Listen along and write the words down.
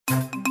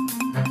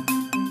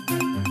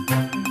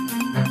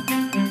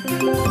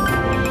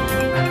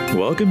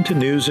welcome to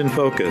News in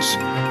Focus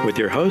with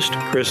your host,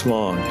 Chris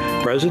Long,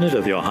 President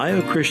of the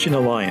Ohio Christian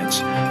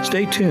Alliance.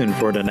 Stay tuned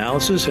for an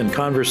analysis and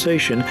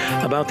conversation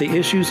about the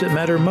issues that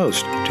matter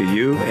most to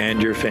you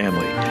and your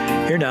family.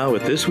 Here now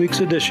with this week's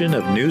edition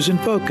of News in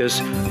Focus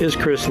is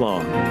Chris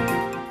Long.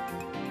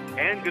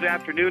 And good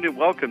afternoon and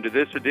welcome to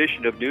this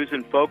edition of News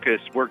in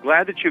Focus. We're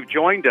glad that you've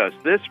joined us.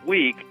 This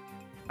week,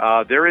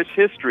 there is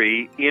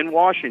history in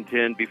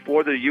Washington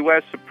before the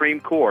U.S. Supreme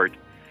Court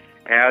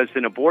as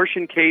an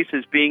abortion case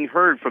is being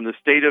heard from the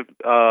state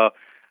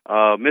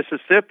of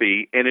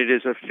Mississippi, and it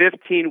is a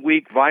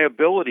 15-week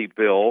viability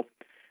bill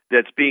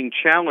that's being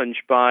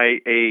challenged by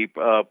a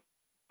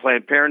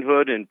Planned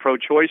Parenthood and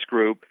pro-choice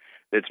group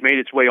that's made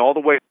its way all the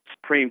way to the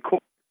Supreme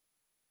Court.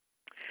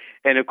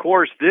 And, of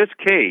course, this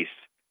case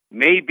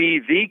may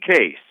be the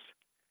case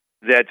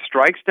that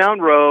strikes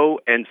down Roe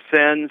and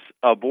sends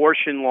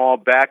abortion law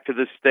back to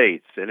the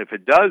states. And if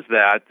it does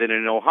that, then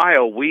in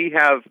Ohio we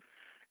have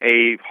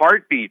a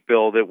heartbeat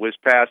bill that was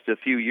passed a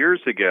few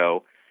years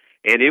ago,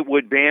 and it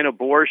would ban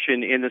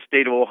abortion in the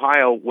state of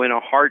Ohio when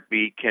a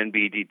heartbeat can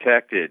be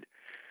detected.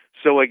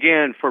 So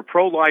again, for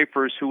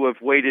pro-lifers who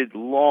have waited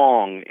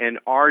long and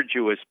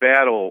arduous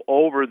battle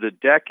over the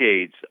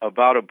decades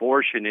about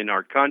abortion in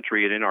our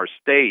country and in our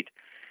state,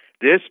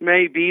 this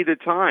may be the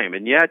time.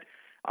 And yet,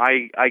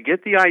 I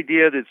get the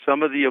idea that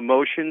some of the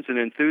emotions and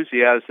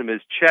enthusiasm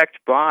is checked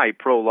by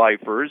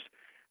pro-lifers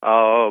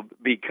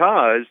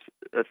because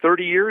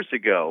 30 years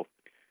ago,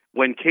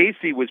 when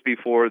Casey was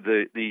before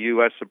the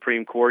U.S.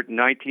 Supreme Court in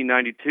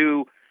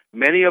 1992,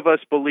 many of us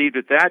believed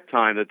at that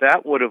time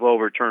that would have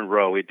overturned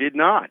Roe. It did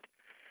not.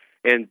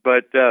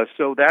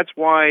 So that's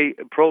why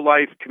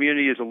pro-life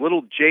community is a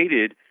little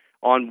jaded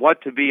on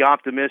what to be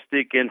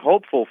optimistic and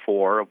hopeful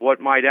for of what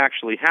might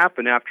actually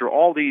happen after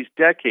all these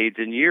decades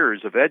and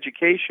years of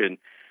education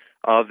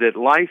that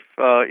life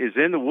is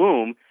in the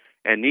womb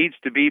and needs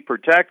to be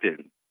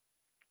protected.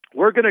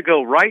 We're going to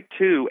go right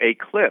to a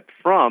clip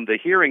from the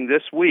hearing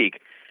this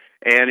week,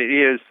 and it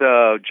is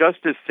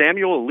Justice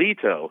Samuel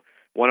Alito,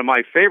 one of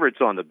my favorites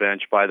on the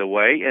bench, by the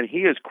way, and he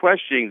is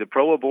questioning the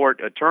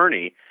pro-abort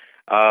attorney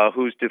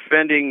who's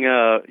defending,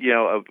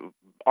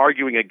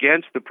 arguing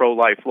against the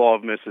pro-life law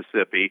of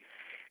Mississippi.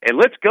 And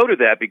let's go to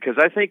that because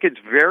I think it's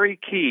very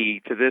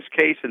key to this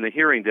case and the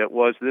hearing that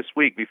was this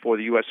week before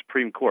the U.S.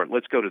 Supreme Court.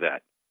 Let's go to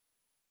that.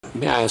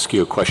 May I ask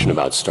you a question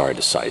about stare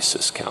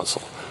decisis,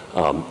 counsel?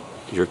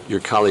 Your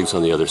colleagues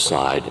on the other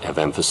side have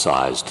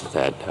emphasized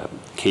that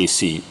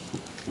Casey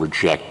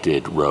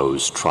rejected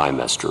Roe's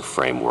trimester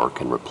framework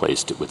and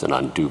replaced it with an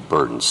undue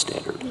burden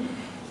standard.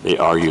 They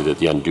argue that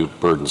the undue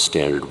burden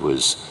standard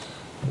was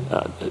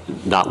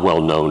not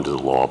well known to the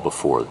law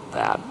before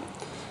that.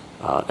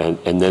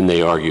 And then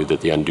they argue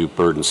that the undue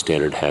burden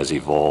standard has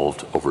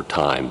evolved over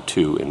time,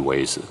 too, in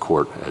ways that the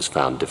court has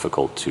found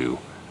difficult to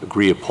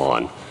agree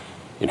upon.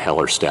 In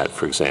Hellerstedt,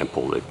 for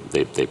example,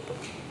 they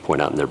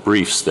point out in their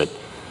briefs that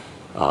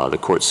the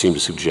court seemed to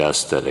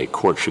suggest that a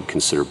court should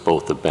consider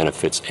both the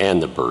benefits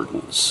and the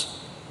burdens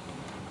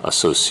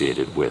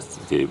associated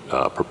with the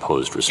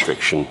proposed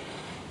restriction.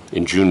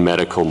 In June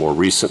Medical, more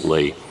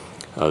recently,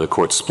 the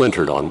court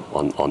splintered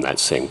on that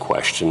same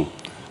question,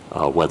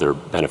 whether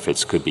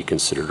benefits could be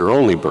considered or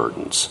only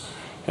burdens.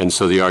 And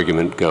so the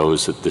argument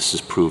goes that this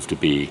has proved to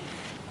be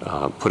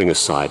putting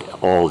aside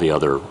all the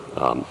other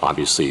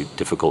obviously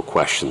difficult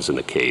questions in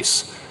the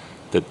case,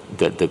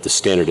 that the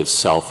standard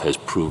itself has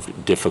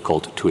proved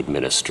difficult to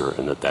administer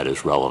and that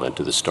is relevant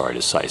to the stare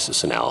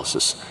decisis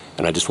analysis.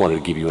 And I just wanted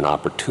to give you an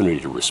opportunity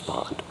to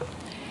respond.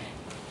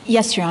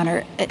 Yes, Your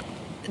Honor.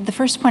 The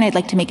first point I'd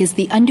like to make is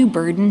the undue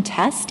burden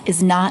test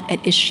is not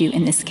at issue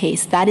in this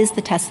case. That is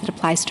the test that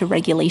applies to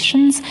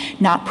regulations,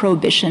 not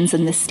prohibitions,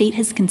 and the state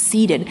has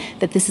conceded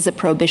that this is a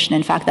prohibition.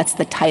 In fact, that's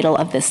the title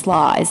of this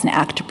law, is an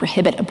act to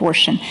prohibit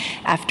abortion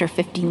after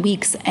 15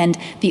 weeks. And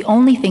the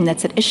only thing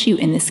that's at issue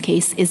in this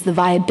case is the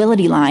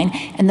viability line,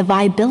 and the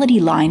viability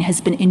line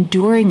has been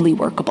enduringly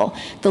workable.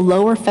 The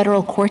lower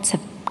federal courts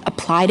have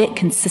applied it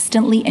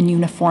consistently and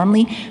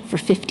uniformly for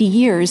 50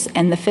 years,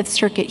 and the Fifth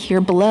Circuit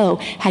here below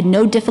had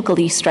no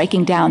difficulty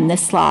striking down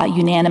this law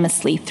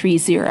unanimously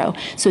 3-0.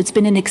 So it's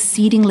been an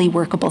exceedingly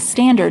workable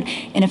standard.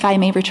 And if I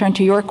may return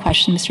to your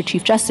question, Mr.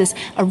 Chief Justice,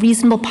 a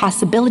reasonable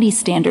possibility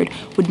standard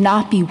would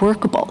not be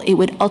workable. It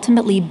would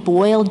ultimately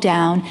boil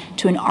down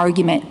to an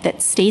argument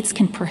that states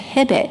can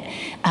prohibit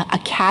a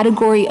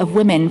category of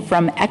women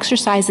from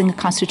exercising a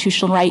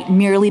constitutional right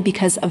merely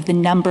because of the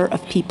number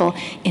of people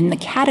in the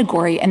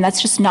category, and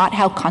that's just not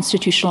how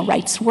constitutional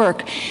rights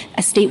work.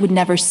 A state would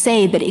never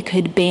say that it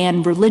could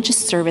ban religious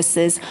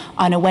services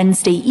on a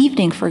Wednesday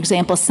evening, for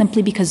example,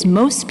 simply because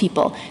most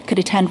people could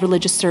attend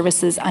religious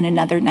services on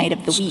another night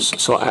of the week.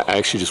 So I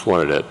actually just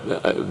wanted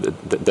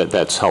to,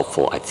 that's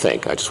helpful, I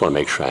think. I just want to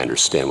make sure I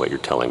understand what you're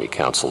telling me,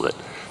 counsel,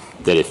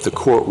 that if the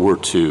court were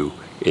to,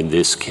 in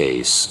this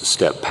case,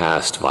 step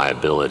past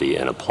viability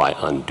and apply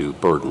undue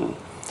burden,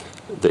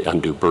 the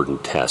undue burden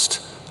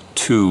test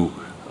to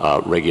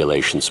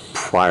regulations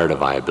prior to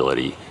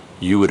viability,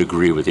 you would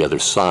agree with the other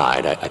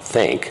side, I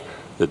think,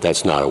 that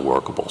that's not a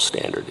workable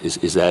standard.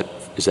 Is that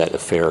a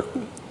fair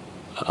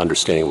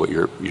understanding of what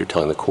you're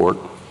telling the court?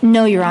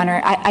 No, Your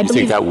Honor. I you believe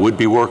think that would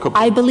be workable?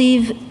 I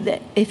believe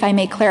that, if I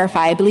may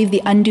clarify, I believe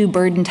the undue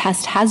burden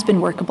test has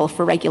been workable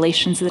for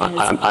regulations that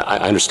I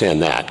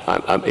understand that.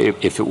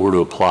 If it were to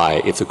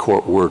apply, if the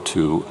court were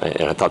to,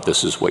 and I thought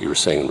this is what you were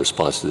saying in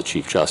response to the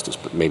Chief Justice,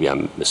 but maybe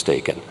I'm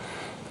mistaken.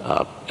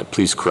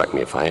 Please correct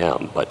me if I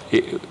am. But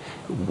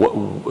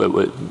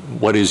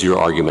what is your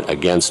argument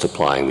against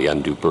applying the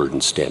undue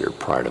burden standard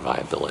prior to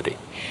viability?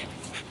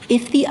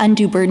 If the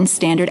undue burden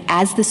standard,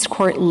 as this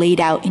court laid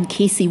out in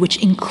Casey,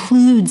 which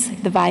includes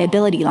the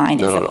viability line,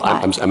 is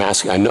applied. I'm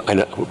asking, I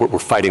know we're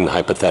fighting the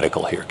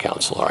hypothetical here,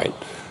 counsel, all right?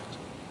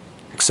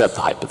 Accept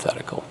the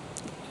hypothetical.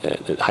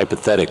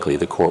 Hypothetically,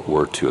 the court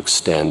were to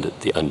extend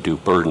the undue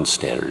burden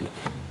standard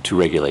to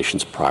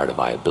regulations prior to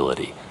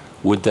viability.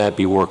 Would that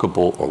be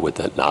workable, or would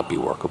that not be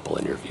workable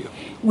in your view?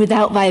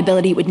 Without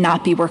viability, it would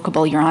not be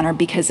workable, Your Honor,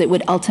 because it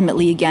would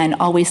ultimately, again,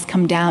 always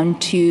come down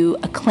to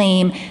a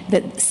claim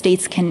that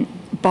states can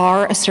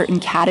bar a certain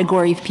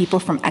category of people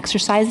from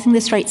exercising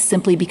this right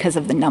simply because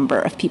of the number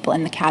of people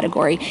in the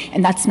category.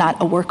 And that's not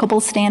a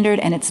workable standard,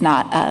 and it's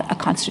not a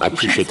constitutional. I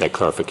appreciate that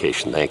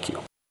clarification. Thank you.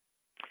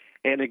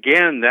 And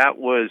again, that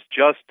was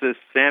Justice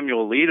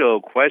Samuel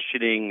Alito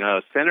questioning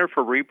Center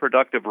for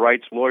Reproductive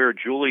Rights lawyer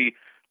Julie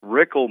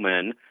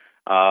Rickleman,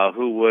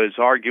 who was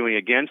arguing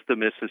against the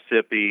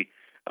Mississippi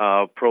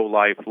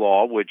pro-life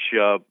law, which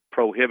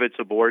prohibits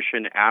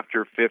abortion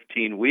after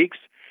 15 weeks.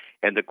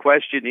 And the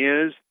question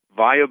is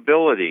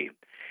viability.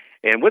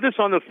 And with us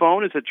on the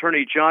phone is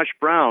attorney Josh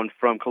Brown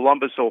from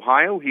Columbus,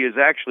 Ohio. He has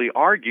actually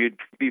argued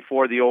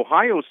before the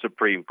Ohio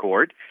Supreme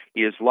Court.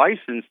 He is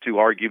licensed to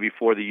argue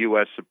before the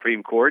U.S.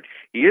 Supreme Court.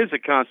 He is a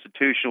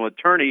constitutional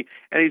attorney,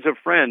 and he's a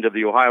friend of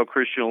the Ohio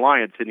Christian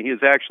Alliance, and he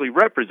has actually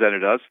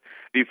represented us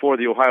before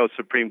the Ohio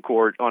Supreme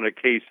Court on a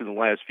case in the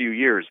last few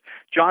years.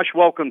 Josh,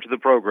 welcome to the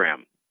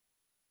program.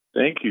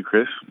 Thank you,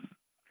 Chris.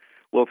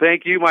 Well,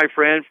 thank you, my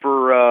friend,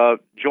 for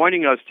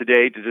joining us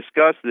today to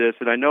discuss this,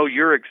 and I know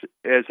you're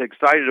as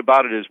excited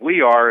about it as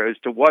we are as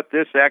to what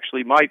this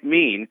actually might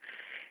mean.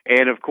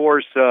 And, of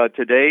course,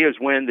 today is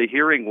when the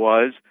hearing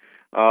was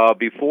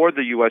before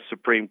the U.S.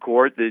 Supreme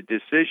Court. The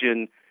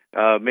decision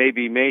may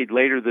be made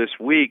later this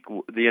week.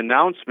 The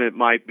announcement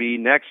might be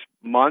next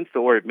month,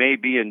 or it may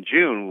be in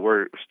June,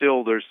 where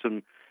still there's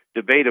some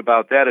debate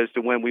about that as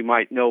to when we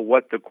might know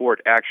what the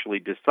court actually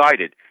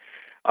decided.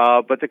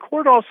 But the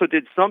court also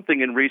did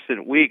something in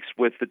recent weeks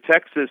with the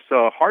Texas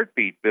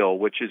heartbeat bill,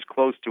 which is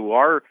close to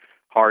our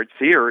hearts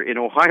here in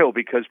Ohio,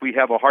 because we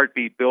have a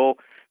heartbeat bill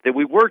that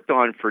we worked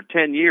on for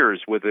 10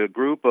 years with a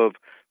group of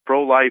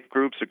pro-life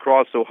groups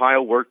across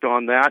Ohio worked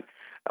on that.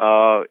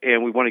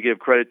 And we want to give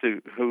credit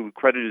to who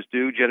credit is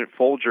due. Janet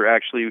Folger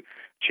actually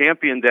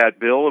championed that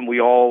bill, and we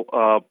all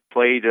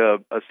played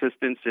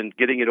assistance in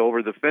getting it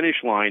over the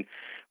finish line.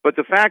 But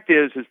the fact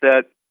is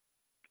that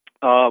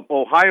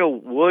Ohio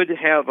would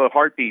have a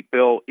heartbeat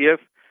bill if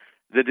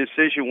the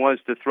decision was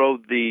to throw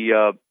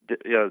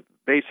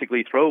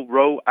basically throw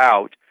Roe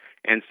out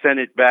and send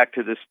it back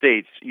to the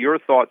states. Your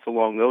thoughts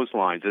along those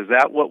lines? Is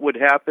that what would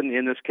happen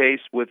in this case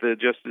with the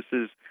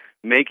justices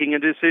making a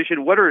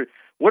decision? What are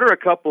a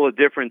couple of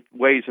different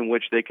ways in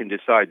which they can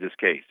decide this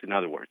case? In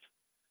other words,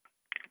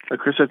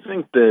 Chris, I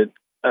think that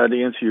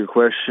to answer your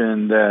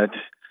question, that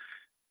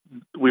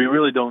we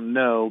really don't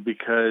know,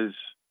 because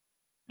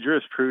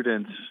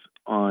jurisprudence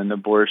on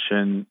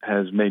abortion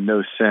has made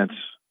no sense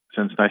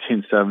since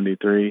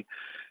 1973,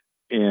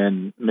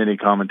 and many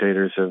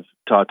commentators have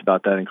talked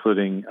about that,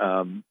 including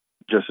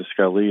Justice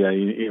Scalia,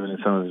 even in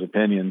some of his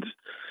opinions.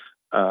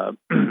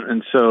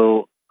 And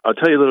so I'll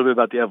tell you a little bit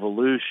about the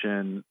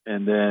evolution,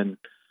 and then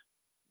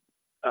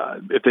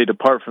if they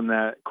depart from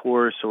that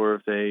course, or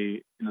if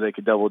they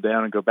could double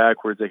down and go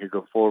backwards, they could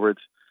go forwards.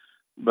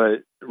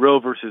 But Roe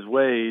versus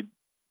Wade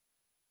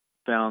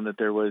found that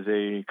there was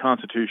a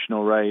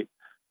constitutional right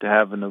to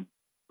have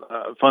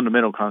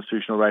fundamental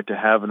constitutional right to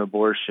have an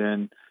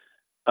abortion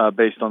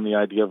based on the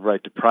idea of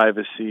right to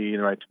privacy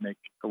and right to make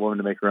a woman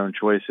to make her own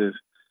choices.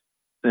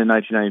 In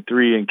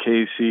 1993, in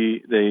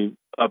Casey, they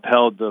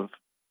upheld the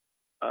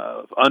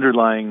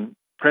underlying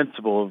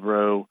principle of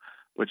Roe,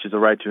 which is a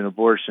right to an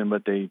abortion,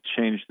 but they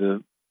changed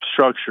the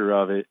structure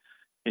of it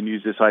and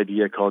used this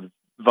idea called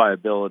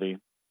viability.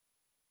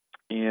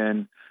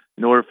 And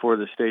in order for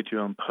the state to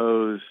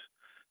impose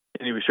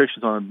any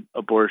restrictions on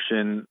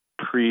abortion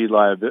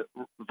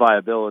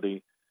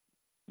pre-viability,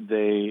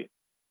 they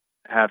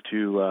have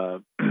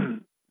to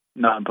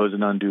not impose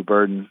an undue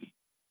burden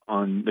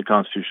on the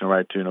constitutional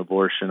right to an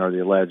abortion, or the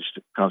alleged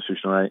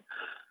constitutional right.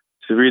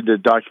 So read the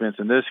documents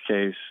in this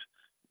case,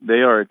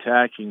 they are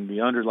attacking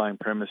the underlying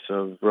premise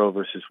of Roe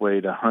versus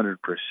Wade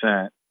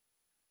 100%,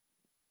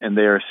 and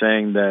they are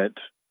saying that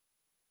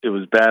it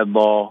was bad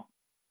law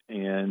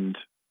and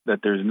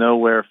that there's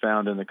nowhere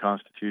found in the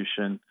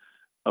Constitution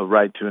a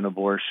right to an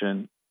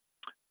abortion.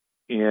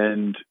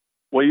 And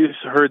what you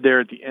heard there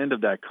at the end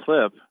of that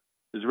clip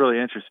is really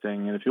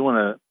interesting. And if you want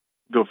to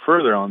go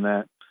further on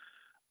that,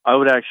 I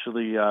would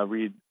actually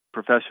read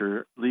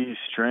Professor Lee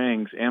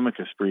Strang's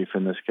amicus brief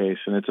in this case,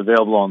 and it's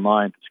available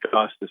online. It's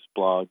Costas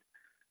blog.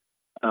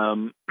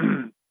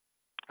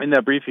 In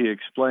that brief, he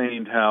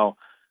explained how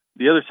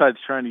the other side's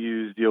trying to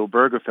use the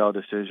Obergefell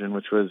decision,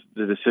 which was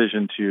the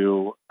decision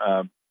to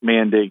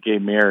mandate gay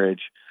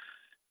marriage,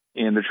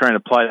 and they're trying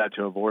to apply that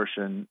to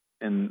abortion.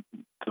 And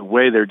the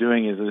way they're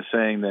doing is they're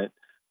saying that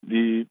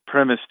the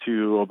premise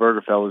to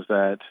Obergefell is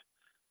that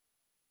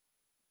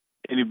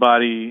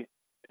anybody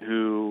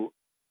who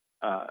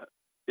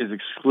is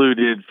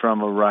excluded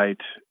from a right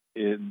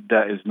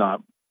that's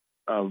not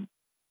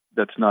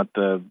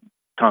the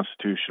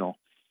constitutional.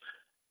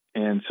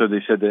 And so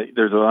they said that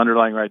there's an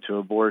underlying right to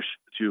abortion,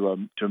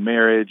 to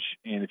marriage,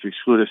 and if you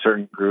exclude a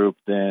certain group,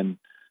 then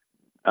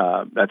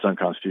that's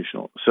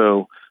unconstitutional.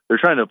 So they're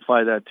trying to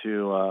apply that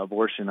to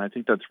abortion. I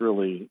think that's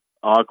really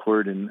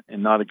awkward and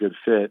not a good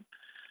fit.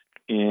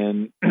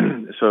 And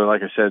so,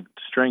 like I said,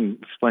 Strang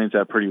explains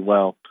that pretty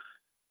well.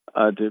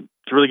 To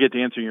really get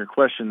to answering your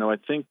question, though, I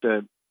think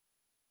that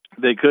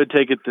they could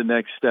take it the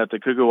next step. They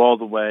could go all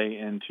the way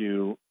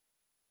into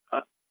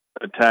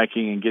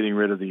attacking and getting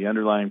rid of the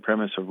underlying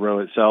premise of Roe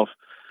itself.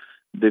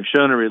 They've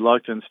shown a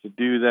reluctance to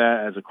do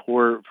that as a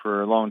court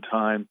for a long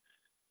time.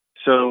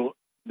 So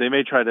they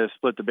may try to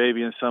split the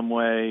baby in some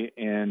way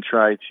and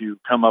try to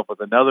come up with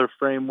another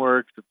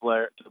framework to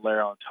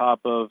layer on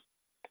top of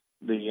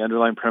the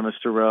underlying premise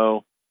to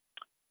Roe.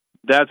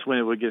 That's when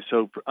it would get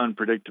so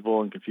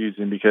unpredictable and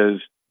confusing,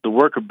 because the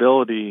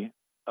workability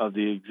of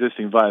the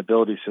existing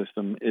viability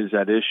system is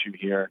at issue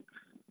here.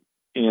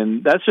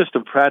 And that's just the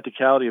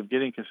practicality of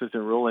getting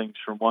consistent rulings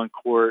from one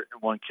court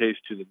in one case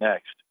to the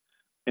next.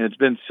 And it's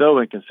been so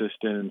inconsistent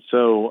and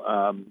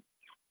so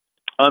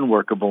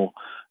unworkable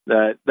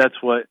that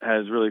that's what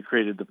has really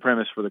created the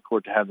premise for the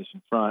court to have this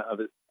in front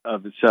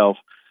of itself.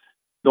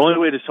 The only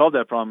way to solve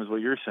that problem is what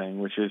you're saying,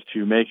 which is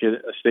to make it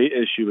a state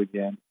issue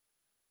again.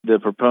 The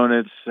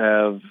proponents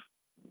have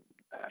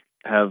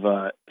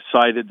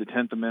cited the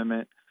 10th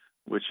Amendment,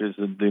 which is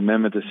the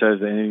amendment that says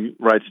that any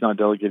rights not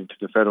delegated to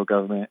the federal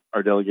government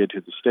are delegated to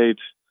the states,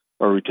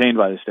 or retained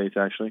by the states,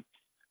 actually.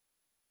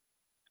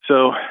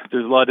 So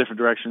there's a lot of different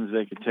directions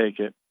they could take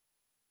it.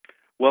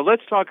 Well,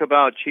 let's talk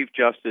about Chief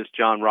Justice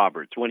John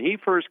Roberts. When he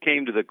first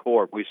came to the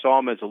court, we saw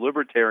him as a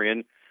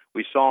libertarian.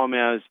 We saw him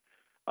as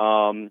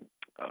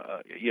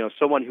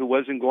someone who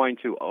wasn't going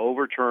to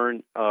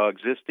overturn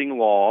existing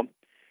law,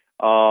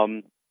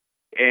 and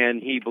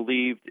he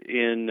believed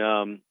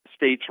in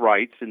states'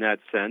 rights in that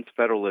sense,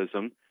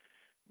 federalism.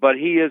 But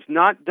he has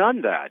not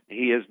done that.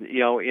 He has,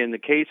 in the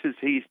cases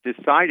he's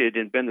decided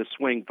and been the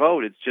swing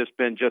vote, it's just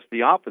been just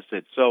the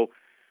opposite. So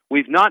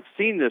we've not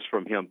seen this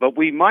from him, but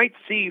we might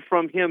see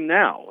from him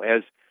now.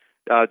 As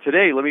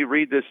today, let me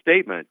read this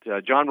statement.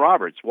 John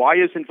Roberts, why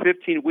isn't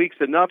 15 weeks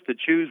enough to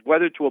choose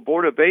whether to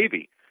abort a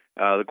baby?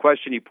 The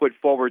question he put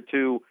forward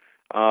to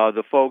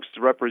the folks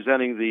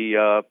representing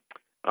the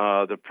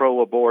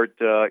pro-abort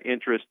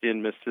interest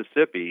in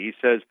Mississippi. He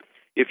says,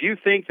 if you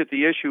think that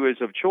the issue is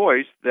of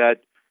choice, that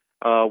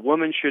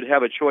women should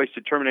have a choice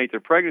to terminate their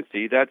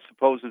pregnancy, that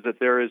supposes that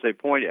there is a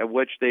point at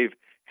which they've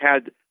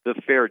had the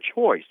fair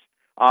choice,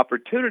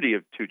 opportunity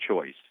to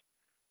choice,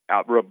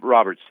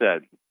 Roberts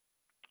said.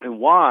 And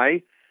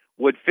why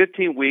would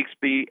 15 weeks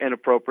be an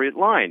appropriate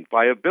line?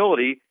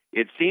 Viability,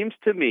 it seems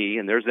to me,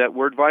 and there's that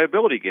word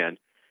viability again,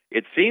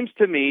 it seems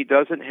to me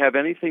doesn't have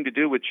anything to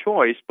do with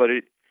choice, but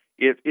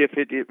if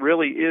it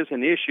really is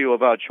an issue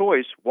about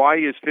choice, why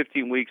is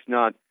 15 weeks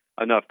not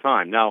enough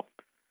time? Now,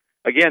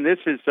 again, this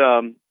is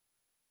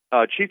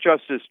Chief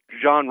Justice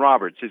John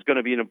Roberts is going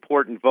to be an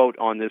important vote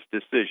on this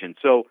decision.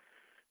 So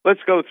let's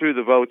go through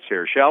the votes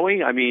here, shall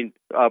we? I mean,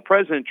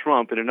 President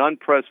Trump, in an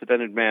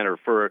unprecedented manner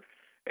for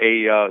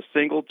a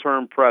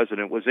single-term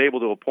president, was able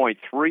to appoint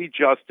 3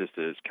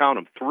 justices, count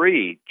them,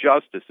 3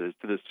 justices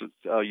to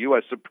the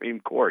U.S.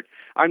 Supreme Court.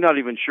 I'm not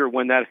even sure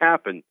when that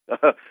happened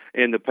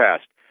in the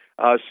past.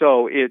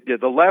 So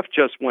the left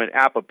just went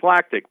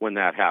apoplectic when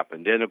that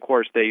happened. And, of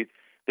course, they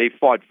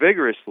fought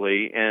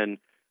vigorously and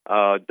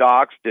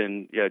doxed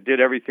and did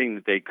everything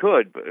that they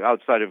could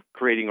outside of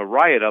creating a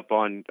riot up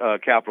on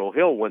Capitol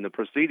Hill when the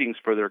proceedings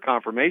for their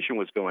confirmation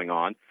was going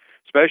on,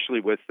 especially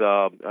with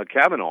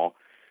Kavanaugh.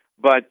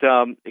 But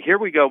here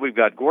we go. We've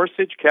got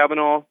Gorsuch,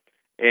 Kavanaugh,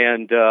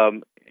 and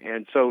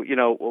so,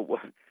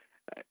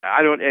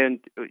 I don't. And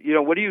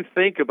what do you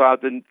think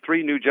about the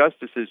 3 new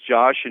justices,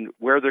 Josh, and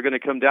where they're going to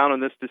come down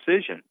on this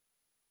decision?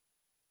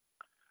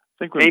 I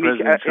think when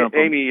President Trump,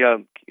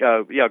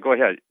 go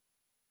ahead.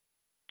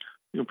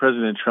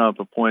 President Trump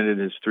appointed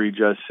his 3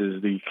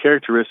 justices. The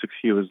characteristics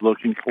he was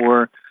looking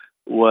for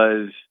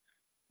was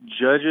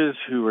judges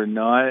who were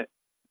not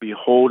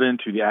beholden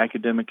to the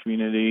academic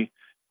community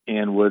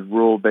and would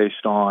rule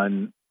based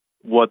on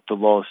what the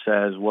law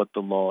says, what the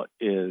law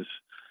is.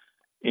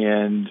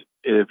 And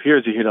it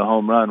appears he hit a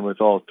home run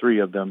with all 3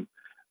 of them.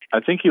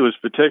 I think he was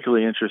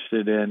particularly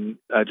interested in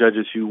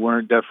judges who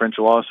weren't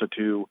deferential also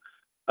to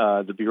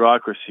the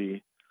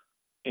bureaucracy.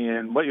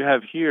 And what you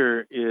have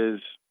here is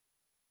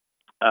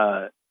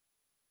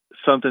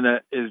something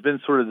that has been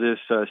sort of this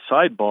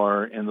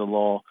sidebar in the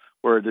law,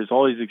 where there's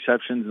all these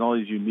exceptions and all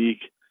these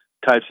unique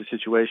types of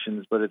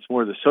situations, but it's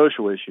more the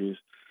social issues.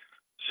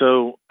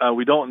 So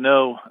we don't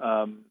know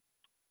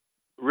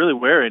really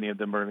where any of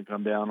them are going to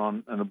come down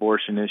on an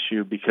abortion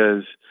issue,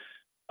 because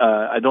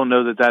I don't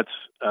know that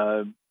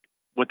that's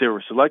what they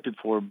were selected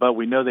for, but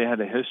we know they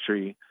had a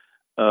history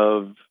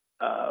of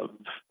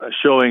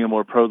showing a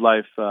more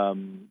pro-life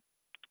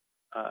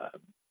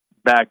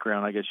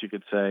background, I guess you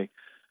could say,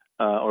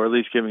 or at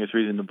least giving us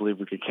reason to believe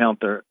we could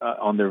count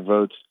on their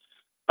votes.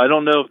 I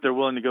don't know if they're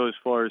willing to go as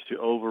far as to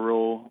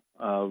overrule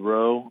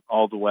Roe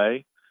all the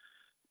way.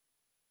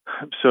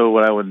 So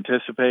what I would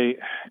anticipate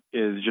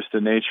is just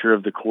the nature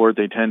of the court.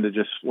 They tend to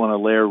just want to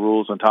layer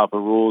rules on top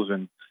of rules,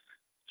 and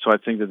so I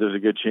think that there's a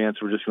good chance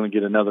we're just going to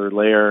get another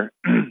layer,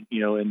 and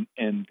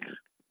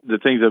the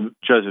things that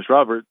Justice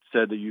Roberts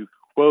said that you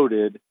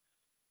quoted,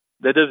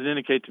 that doesn't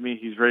indicate to me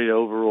he's ready to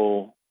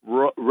overrule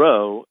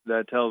Roe.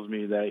 That tells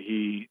me that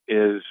he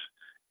is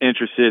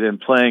interested in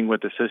playing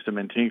with the system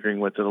and tinkering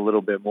with it a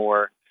little bit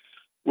more,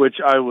 which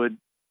I would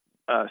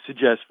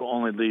suggest will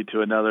only lead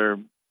to another,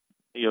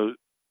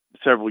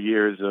 several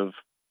years of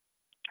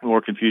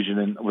more confusion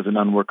and with an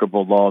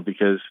unworkable law,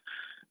 because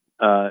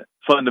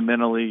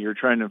fundamentally you're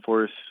trying to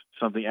enforce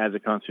something as a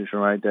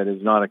constitutional right that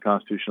is not a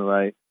constitutional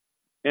right.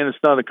 And it's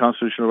not a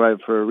constitutional right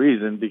for a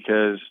reason,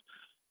 because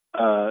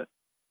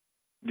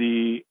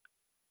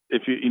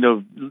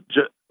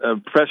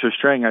Professor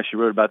Strang actually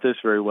wrote about this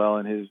very well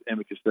in his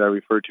amicus that I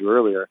referred to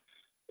earlier,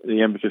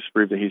 the amicus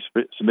brief that he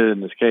submitted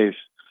in this case.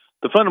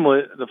 The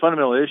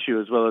fundamental issue,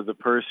 as well as the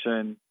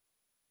person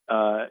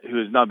who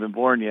has not been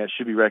born yet,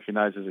 should be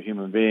recognized as a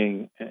human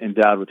being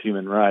endowed with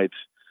human rights.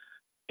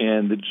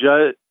 And the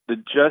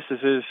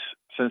justices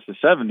since the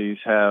 70s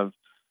have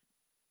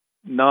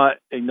not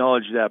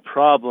acknowledged that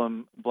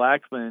problem.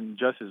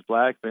 Justice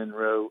Blackmun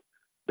wrote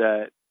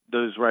that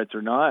those rights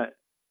are not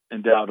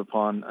endowed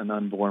upon an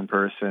unborn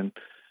person.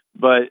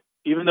 But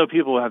even though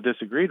people have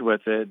disagreed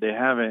with it, they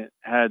haven't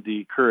had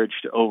the courage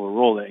to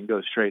overrule it and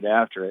go straight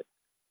after it.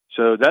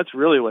 So that's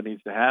really what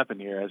needs to happen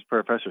here, as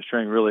Professor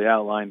Strang really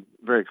outlined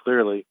very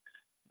clearly.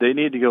 They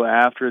need to go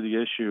after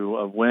the issue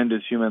of when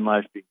does human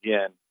life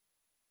begin.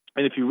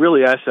 And if you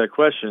really ask that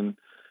question,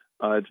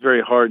 it's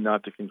very hard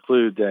not to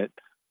conclude that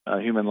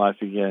human life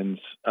begins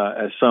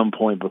at some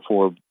point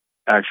before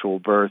actual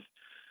birth.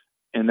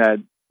 And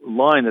that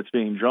line that's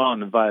being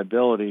drawn in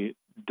viability,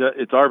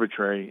 it's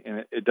arbitrary,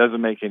 and it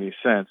doesn't make any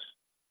sense.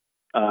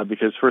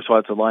 Because, first of all,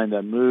 it's a line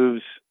that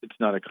moves. It's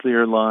not a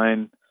clear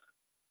line.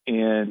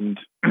 And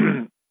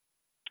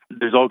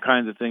there's all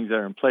kinds of things that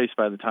are in place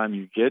by the time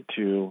you get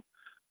to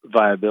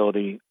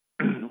viability,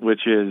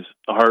 which is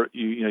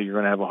you're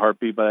going to have a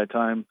heartbeat by that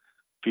time.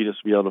 Fetus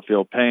will be able to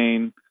feel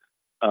pain.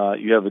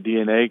 You have a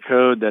DNA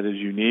code that is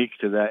unique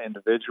to that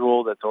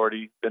individual that's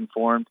already been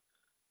formed.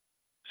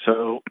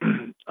 So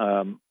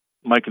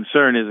my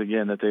concern is,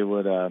 again, that they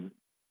would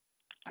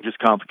just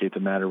complicate the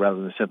matter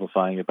rather than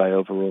simplifying it by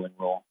overruling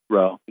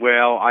Roe.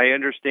 Well, I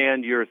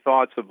understand your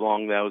thoughts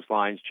along those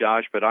lines,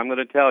 Josh, but I'm going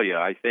to tell you,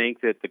 I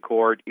think that the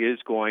court is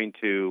going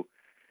to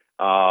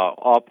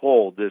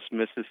uphold this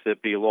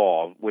Mississippi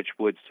law, which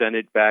would send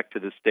it back to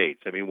the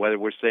states. I mean, whether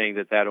we're saying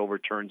that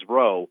overturns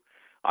Roe,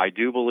 I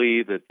do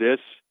believe that this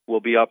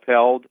will be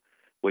upheld,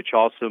 which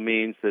also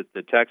means that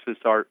the Texas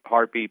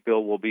heartbeat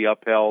bill will be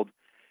upheld.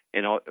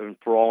 And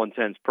for all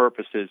intents and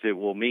purposes, it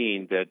will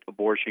mean that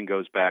abortion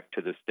goes back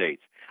to the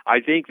states.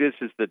 I think this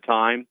is the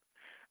time.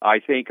 I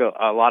think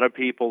a lot of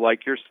people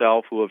like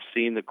yourself who have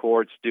seen the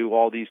courts do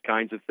all these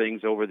kinds of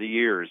things over the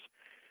years,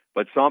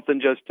 but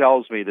something just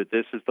tells me that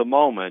this is the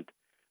moment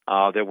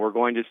that we're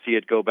going to see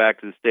it go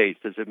back to the states.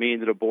 Does it mean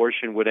that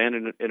abortion would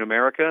end in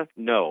America?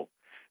 No,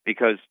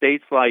 because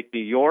states like New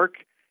York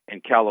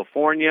and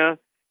California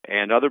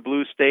and other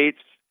blue states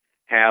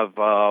have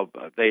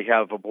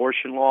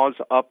abortion laws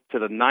up to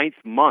the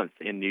 9th month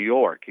in New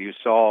York. You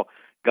saw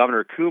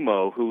Governor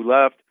Cuomo, who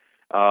left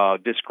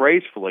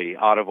disgracefully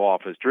out of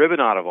office, driven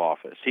out of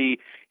office. He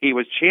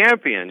was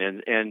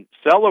championing and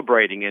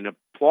celebrating and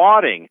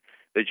applauding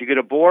that you could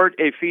abort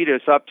a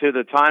fetus up to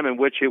the time in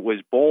which it was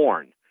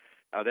born.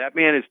 That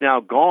man is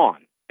now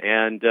gone,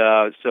 and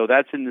so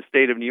that's in the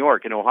state of New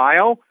York. In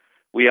Ohio,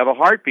 we have a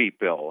heartbeat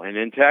bill, and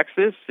in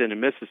Texas and in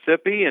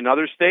Mississippi and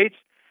other states,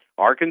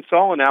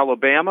 Arkansas and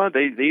Alabama,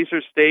 these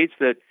are states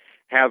that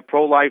have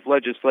pro-life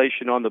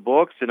legislation on the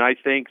books, and I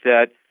think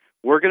that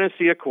we're going to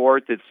see a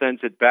court that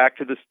sends it back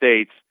to the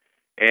states,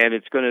 and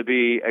it's going to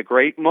be a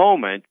great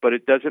moment, but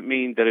it doesn't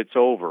mean that it's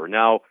over.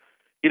 Now,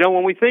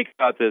 when we think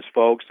about this,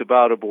 folks,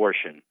 about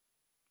abortion,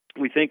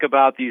 we think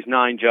about these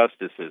 9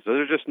 justices.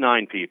 They're just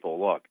 9 people.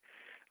 Look,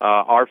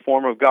 our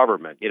form of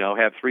government,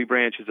 have 3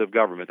 branches of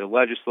government, the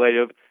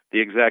legislative,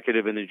 the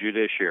executive, and the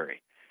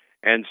judiciary.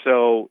 And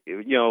so,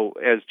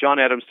 as John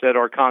Adams said,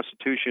 our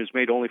Constitution is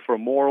made only for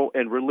moral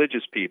and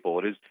religious people.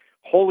 It is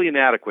wholly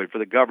inadequate for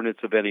the governance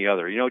of any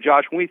other.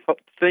 Josh, when we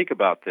think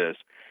about this,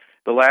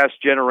 the last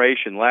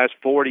generation, last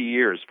 40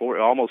 years,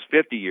 almost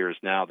 50 years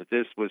now that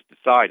this was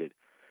decided,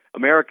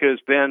 America has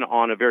been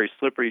on a very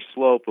slippery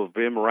slope of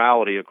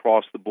immorality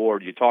across the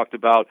board. You talked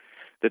about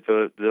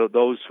that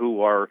those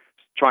who are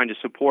trying to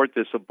support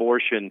this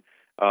abortion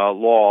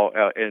law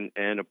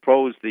and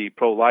oppose the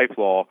pro-life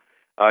law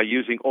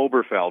using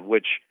Obergefell,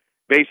 which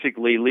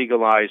basically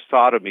legalized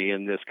sodomy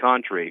in this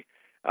country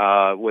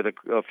with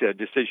a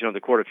decision of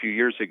the court a few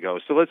years ago.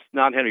 So let's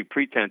not have any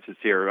pretenses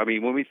here. I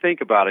mean, when we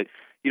think about it,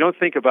 you don't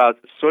think about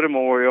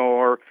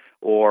Sotomayor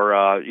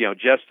or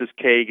Justice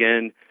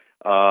Kagan,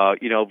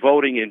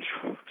 voting in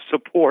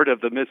support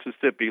of the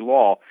Mississippi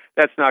law.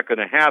 That's not going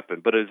to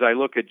happen. But as I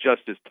look at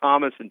Justice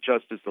Thomas and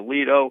Justice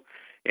Alito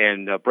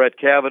and Brett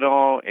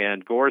Kavanaugh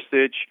and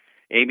Gorsuch,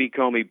 Amy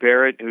Coney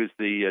Barrett, who's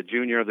the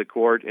junior of the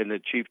court, and the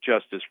Chief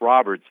Justice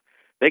Roberts,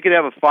 they could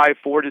have a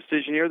 5-4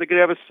 decision here. They could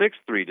have a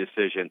 6-3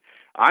 decision.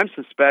 I'm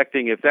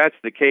suspecting if that's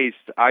the case,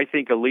 I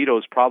think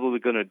Alito's probably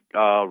going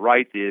to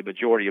write the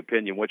majority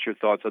opinion. What's your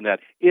thoughts on that,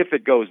 if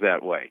it goes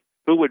that way?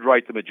 Who would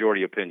write the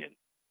majority opinion?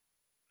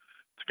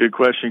 It's a good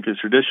question, because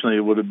traditionally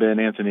it would have been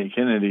Anthony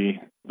Kennedy,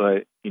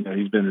 but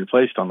he's been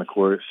replaced on the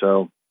court.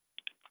 So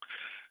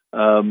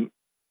I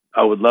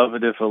would love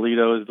it if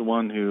Alito is the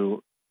one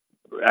who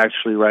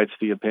actually writes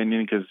the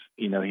opinion, because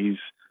he's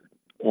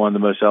one of the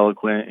most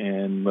eloquent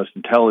and most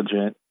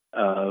intelligent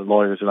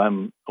lawyers that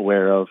I'm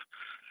aware of.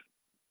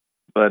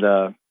 But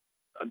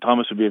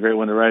Thomas would be a great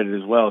one to write it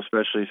as well,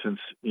 especially since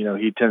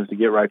he tends to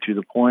get right to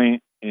the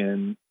point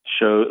and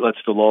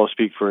lets the law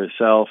speak for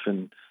itself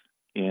and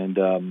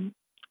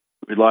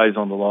relies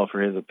on the law for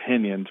his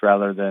opinions,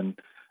 rather than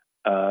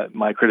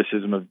my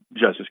criticism of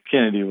Justice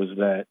Kennedy was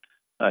that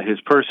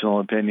his personal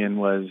opinion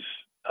was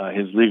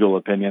his legal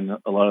opinion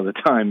a lot of the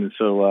time. And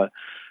so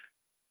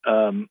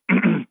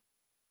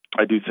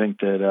I do think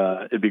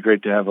that it'd be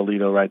great to have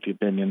Alito write the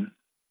opinion.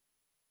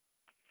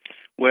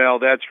 Well,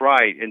 that's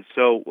right. And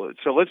so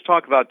let's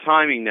talk about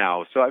timing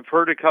now. So I've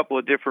heard a couple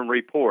of different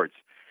reports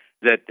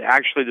that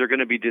actually they're going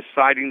to be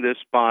deciding this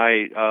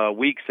by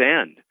week's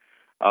end,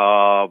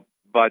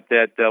 but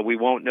that we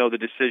won't know the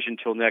decision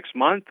till next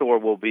month, or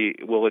will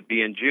it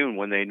be in June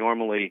when they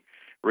normally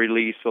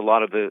release a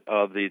lot of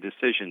the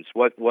decisions?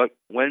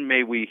 When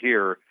may we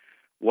hear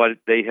what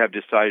they have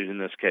decided in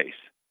this case?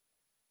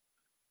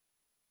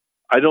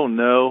 I don't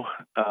know,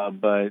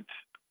 but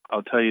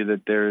I'll tell you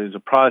that there is a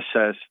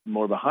process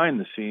more behind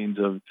the scenes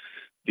of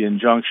the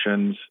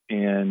injunctions,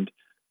 and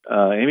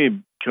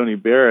Amy Coney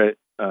Barrett,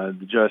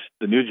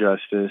 the new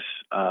justice,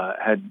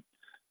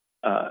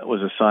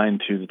 was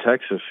assigned to the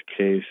Texas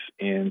case,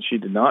 and she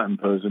did not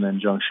impose an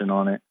injunction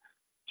on it.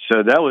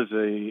 So that was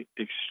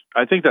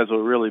I think that's what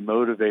really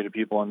motivated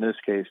people on this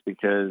case,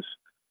 because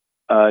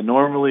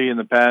normally in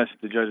the past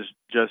the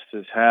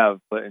justices have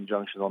put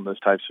injunctions on those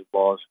types of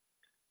laws.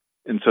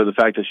 And so the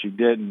fact that she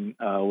didn't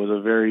was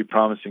a very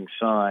promising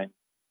sign.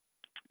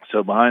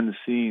 So behind the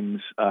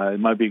scenes, it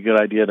might be a good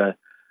idea to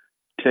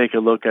take a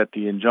look at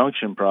the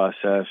injunction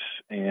process,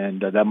 and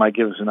that might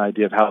give us an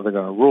idea of how they're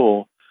going to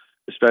rule,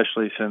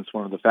 especially since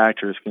one of the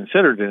factors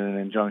considered in an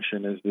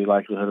injunction is the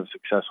likelihood of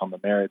success on the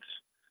merits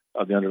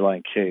of the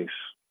underlying case.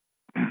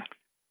 I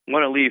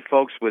want to leave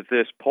folks with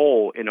this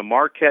poll. In a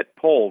Marquette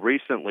poll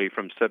recently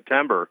from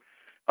September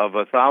of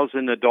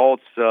 1,000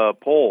 adults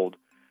polled,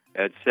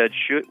 it said,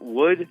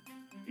 would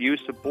you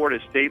support a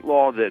state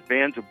law that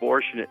bans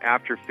abortion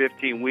after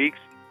 15 weeks?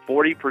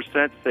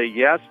 40% say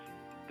yes,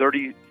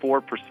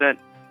 34%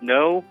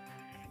 no.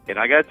 And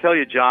I got to tell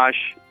you,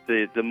 Josh,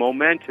 the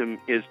momentum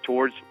is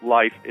towards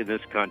life in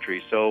this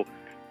country. So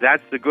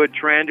that's the good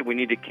trend. We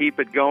need to keep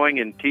it going,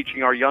 and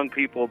teaching our young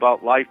people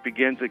about life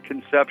begins at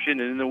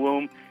conception and in the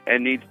womb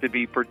and needs to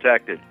be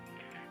protected.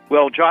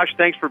 Well, Josh,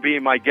 thanks for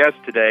being my guest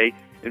today.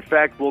 In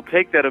fact, we'll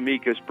take that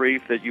amicus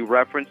brief that you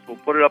referenced. We'll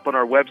put it up on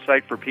our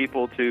website for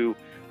people to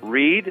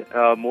read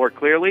more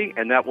clearly,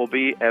 and that will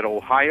be at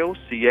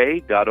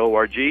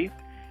ohioca.org.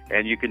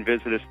 And you can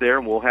visit us there,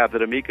 and we'll have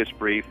that amicus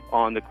brief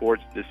on the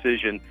court's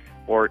decision,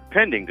 or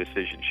pending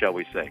decision, shall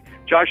we say.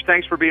 Josh,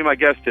 thanks for being my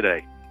guest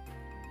today.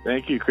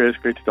 Thank you, Chris.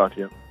 Great to talk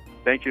to you.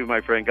 Thank you,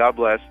 my friend. God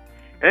bless.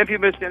 And if you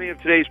missed any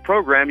of today's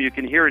program, you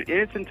can hear it in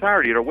its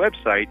entirety at our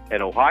website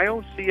at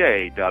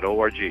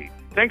ohioca.org.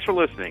 Thanks for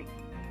listening.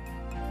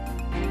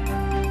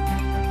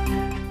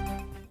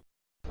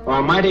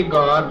 Almighty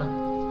God,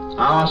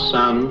 our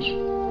sons,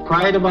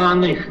 pride of our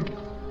nation,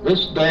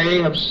 this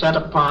day have set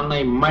upon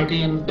a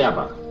mighty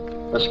endeavor,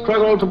 a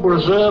struggle to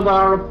preserve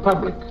our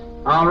republic,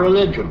 our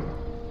religion,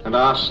 and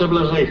our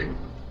civilization,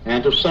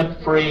 and to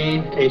set free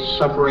a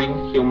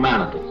suffering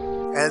humanity.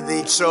 And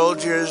the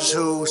soldiers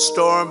who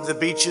stormed the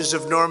beaches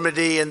of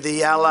Normandy and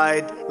the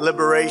Allied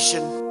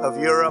liberation of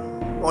Europe.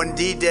 On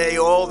D-Day,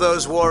 all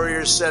those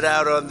warriors set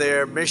out on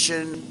their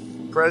mission.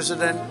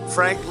 President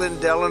Franklin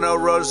Delano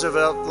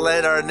Roosevelt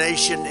led our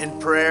nation in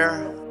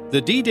prayer. The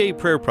D-Day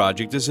Prayer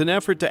Project is an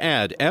effort to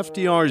add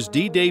FDR's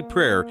D-Day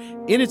prayer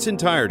in its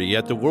entirety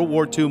at the World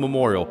War II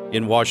Memorial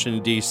in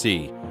Washington,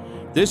 D.C.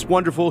 This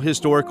wonderful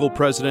historical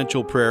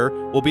presidential prayer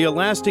will be a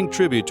lasting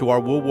tribute to our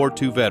World War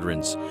II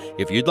veterans.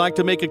 If you'd like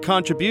to make a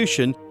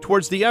contribution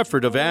towards the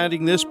effort of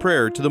adding this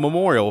prayer to the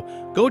memorial,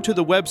 go to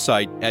the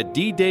website at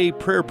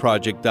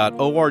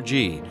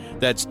ddayprayerproject.org.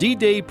 That's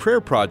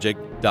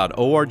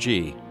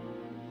ddayprayerproject.org.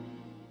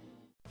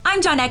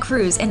 I'm Johnette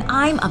Cruz, and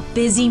I'm a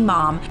busy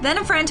mom. Then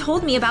a friend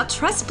told me about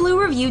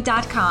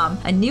TrustBlueReview.com,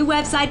 a new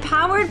website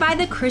powered by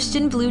the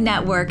Christian Blue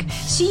Network.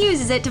 She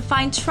uses it to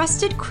find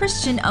trusted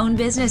Christian-owned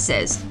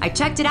businesses. I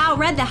checked it out,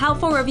 read the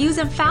helpful reviews,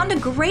 and found a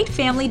great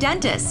family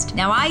dentist.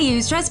 Now I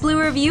use Trust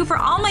Blue Review for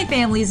all my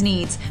family's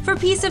needs. For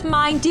peace of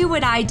mind, do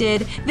what I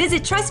did.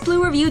 Visit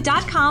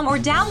TrustBlueReview.com or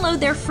download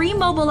their free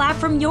mobile app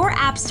from your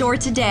app store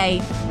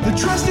today. The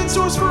trusted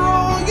source for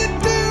all you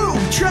do.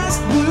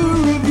 Trust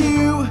Blue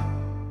Review.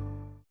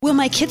 Will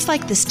my kids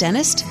like this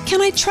dentist? Can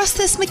I trust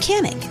this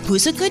mechanic?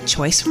 Who's a good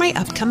choice for my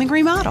upcoming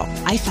remodel?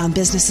 I found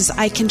businesses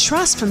I can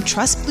trust from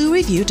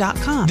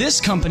TrustBlueReview.com.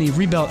 This company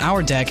rebuilt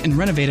our deck and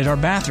renovated our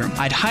bathroom.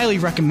 I'd highly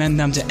recommend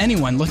them to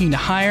anyone looking to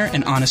hire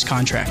an honest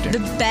contractor. The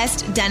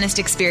best dentist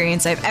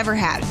experience I've ever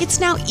had. It's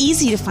now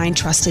easy to find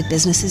trusted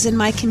businesses in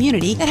my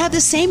community that have the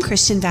same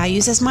Christian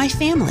values as my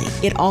family.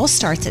 It all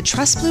starts at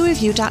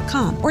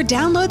TrustBlueReview.com or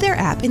download their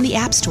app in the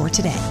App Store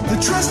today.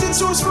 The trusted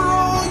source for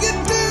all you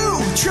do.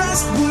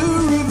 Trust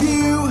Blue Review.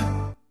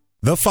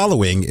 The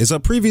following is a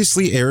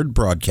previously aired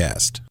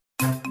broadcast.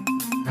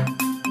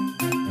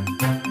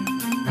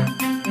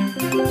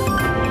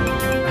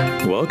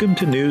 Welcome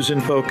to News in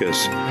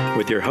Focus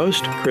with your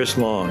host, Chris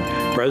Long,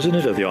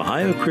 President of the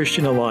Ohio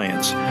Christian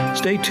Alliance.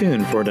 Stay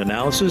tuned for an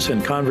analysis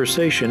and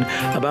conversation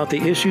about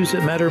the issues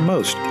that matter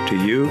most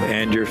to you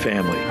and your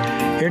family.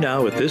 Here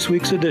now with this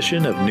week's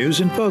edition of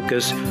News in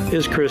Focus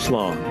is Chris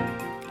Long.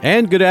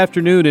 And good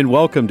afternoon and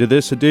welcome to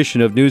this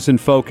edition of News in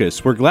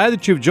Focus. We're glad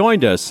that you've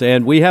joined us,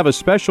 and we have a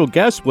special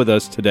guest with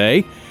us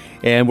today,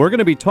 and we're going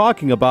to be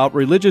talking about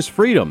religious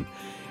freedom.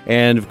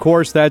 And of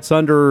course, that's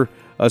under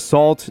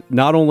assault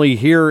not only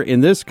here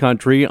in this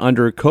country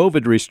under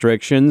COVID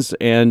restrictions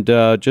and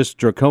just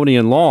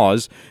draconian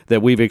laws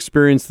that we've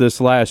experienced this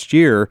last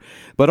year,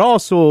 but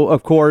also,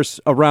 of course,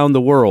 around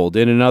the world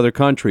and in other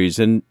countries,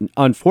 and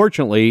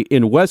unfortunately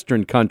in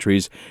Western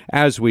countries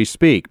as we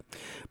speak.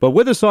 But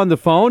with us on the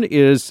phone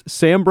is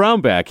Sam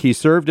Brownback. He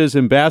served as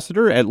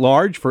ambassador at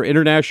large for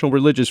international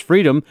religious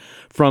freedom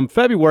from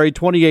February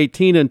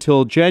 2018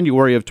 until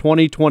January of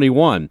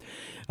 2021.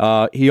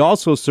 He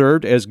also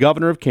served as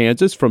governor of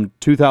Kansas from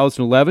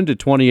 2011 to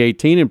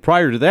 2018, and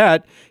prior to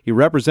that, he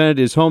represented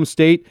his home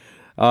state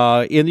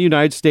in the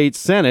United States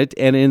Senate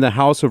and in the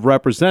House of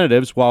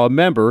Representatives. While a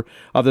member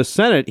of the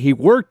Senate, he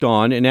worked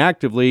on and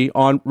actively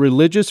on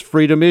religious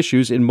freedom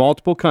issues in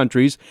multiple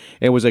countries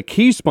and was a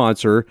key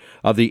sponsor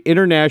of the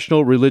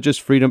International Religious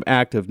Freedom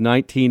Act of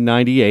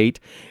 1998.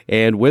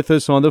 And with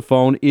us on the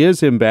phone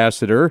is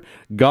Ambassador,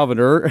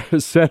 Governor,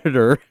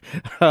 Senator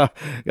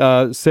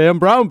Sam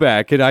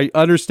Brownback. And I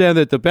understand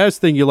that the best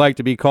thing you like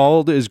to be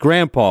called is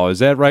Grandpa. Is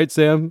that right,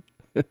 Sam?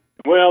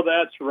 Well,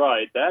 that's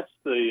right. That's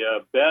the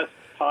best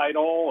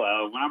title.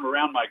 When I'm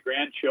around my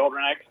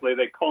grandchildren, actually,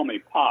 they call me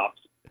Pops.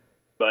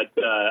 But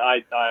I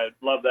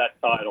love that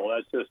title.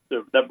 That's just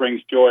that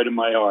brings joy to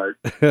my heart.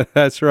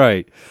 That's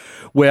right.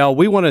 Well,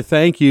 we want to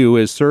thank you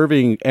as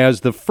serving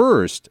as the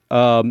first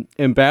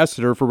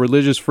ambassador for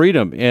religious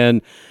freedom.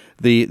 And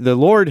the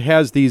Lord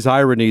has these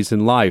ironies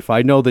in life.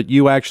 I know that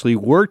you actually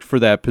worked for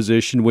that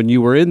position when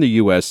you were in the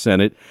U.S.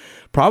 Senate,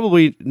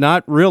 probably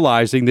not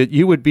realizing that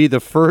you would be the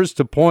first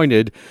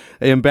appointed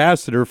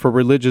ambassador for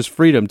religious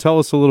freedom. Tell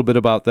us a little bit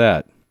about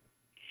that.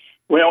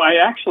 Well,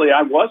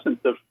 I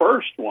wasn't the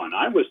first one.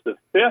 I was the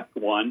fifth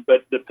one,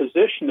 but the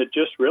position had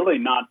just really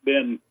not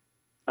been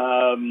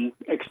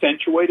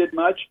accentuated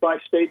much by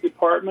State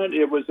Department.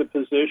 It was a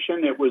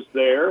position, it was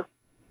there,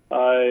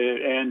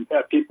 and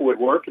people would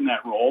work in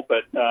that role.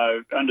 But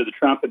under the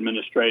Trump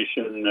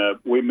administration,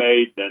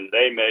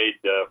 they made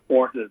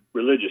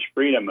religious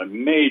freedom a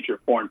major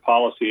foreign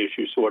policy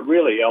issue, so it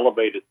really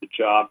elevated the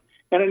job,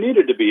 and it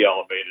needed to be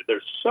elevated.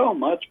 There's so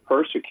much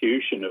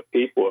persecution of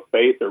people of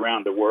faith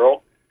around the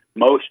world.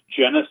 Most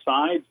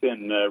genocides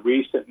in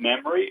recent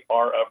memory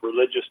are of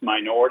religious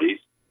minorities.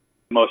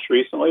 Most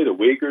recently, the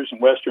Uyghurs in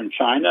Western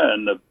China,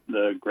 and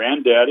the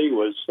granddaddy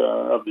was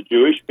of the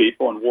Jewish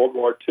people in World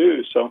War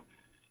II. So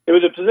it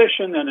was a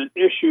position and an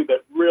issue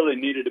that really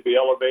needed to be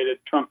elevated.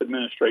 Trump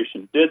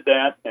administration did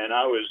that, and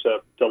I was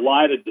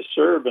delighted to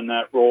serve in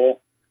that role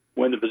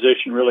when the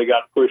position really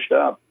got pushed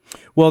up.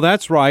 Well,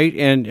 that's right.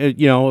 And,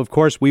 of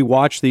course, we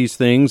watch these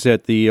things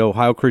at the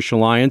Ohio Christian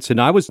Alliance,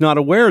 and I was not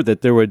aware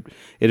that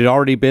it had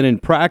already been in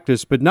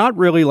practice, but not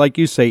really, like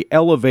you say,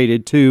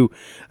 elevated to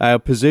a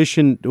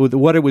position with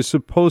what it was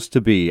supposed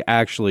to be,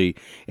 actually,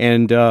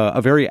 and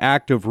a very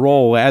active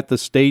role at the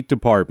State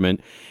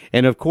Department.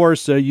 And, of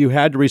course, you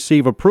had to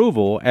receive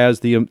approval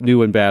as the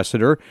new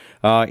ambassador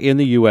in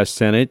the U.S.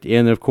 Senate.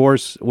 And, of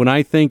course, when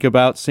I think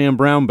about Sam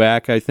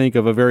Brownback, I think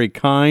of a very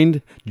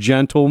kind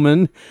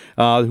gentleman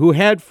who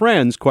had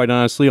friends, quite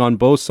honestly, on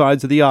both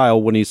sides of the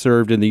aisle when he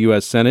served in the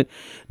U.S. Senate,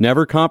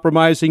 never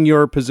compromising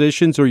your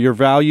positions or your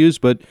values,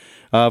 but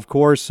of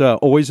course,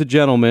 always a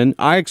gentleman.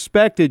 I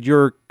expected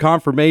your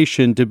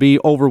confirmation to be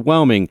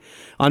overwhelming.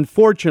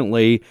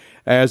 Unfortunately,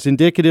 as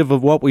indicative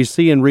of what we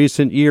see in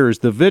recent years,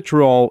 the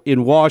vitriol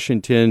in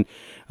Washington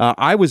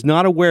I was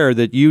not aware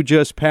that you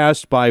just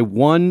passed by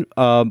one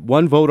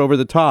vote over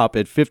the top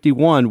at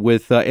 51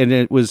 with, and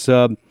it was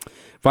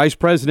Vice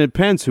President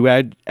Pence who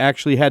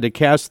actually had to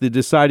cast the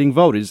deciding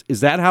vote.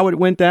 Is that how it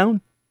went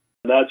down?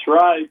 That's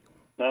right.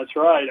 That's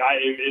right.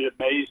 It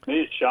amazed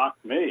me. It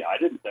shocked me. I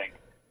didn't think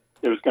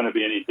there was going to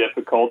be any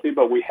difficulty,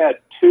 but we had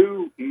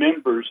two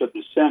members of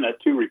the Senate,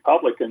 two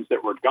Republicans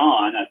that were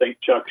gone. I think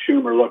Chuck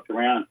Schumer looked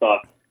around and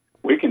thought,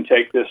 we can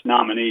take this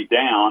nominee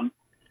down,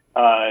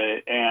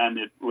 and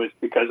it was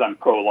because I'm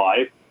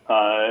pro-life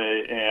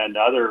and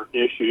other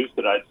issues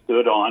that I'd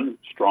stood on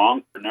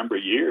strong for a number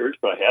of years,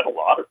 but I had a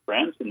lot of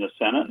friends in the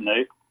Senate, and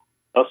they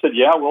said,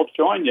 yeah, we'll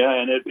join you,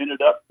 and it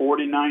ended up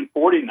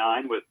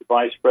 49-49 with the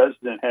vice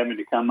president having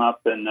to come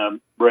up and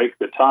break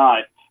the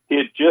tie. He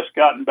had just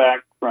gotten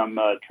back from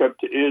a trip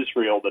to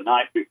Israel the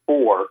night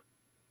before,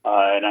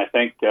 and I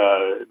think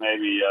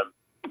maybe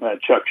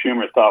Chuck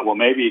Schumer thought, well,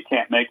 maybe he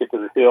can't make it to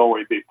the Hill where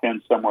he'd be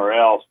pinned somewhere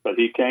else, but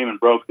he came and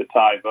broke the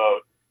tie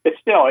vote. It's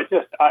still,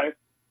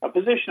 a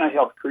position I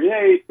helped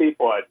create,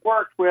 people I'd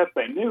worked with,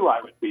 they knew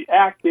I would be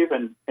active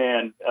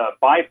and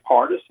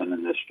bipartisan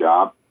in this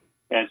job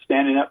and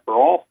standing up for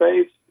all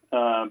faiths,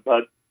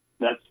 but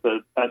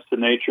that's the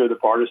nature of the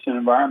partisan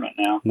environment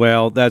now.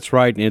 Well, that's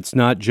right. And it's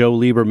not Joe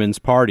Lieberman's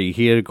party.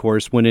 He, of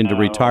course, went into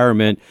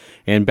retirement.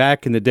 And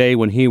back in the day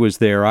when he was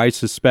there, I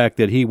suspect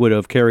that he would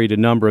have carried a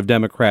number of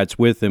Democrats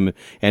with him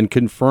and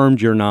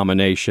confirmed your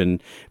nomination.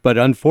 But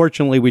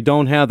unfortunately, we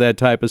don't have that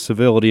type of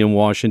civility in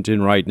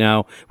Washington right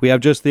now. We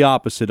have just the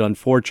opposite,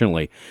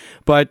 unfortunately.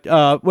 But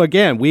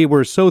again, we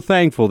were so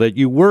thankful that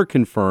you were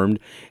confirmed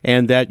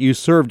and that you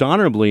served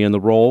honorably in the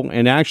role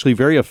and actually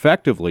very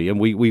effectively. And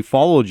we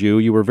followed you.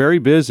 You were very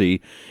busy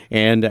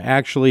and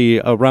actually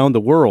around the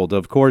world.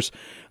 Of course,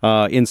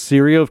 in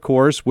Syria, of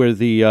course, with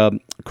the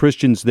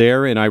Christians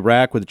there, in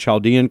Iraq with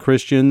Chaldean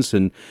Christians,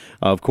 and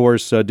of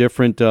course,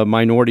 different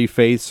minority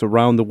faiths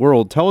around the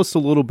world. Tell us a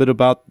little bit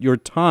about your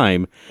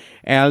time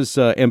as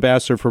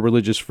Ambassador for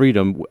Religious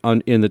Freedom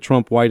in the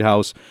Trump White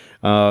House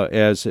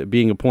as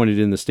being appointed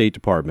in the State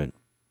Department.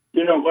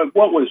 You know,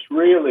 what was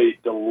really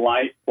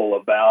delightful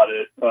about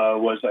it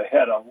was I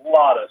had a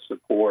lot of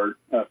support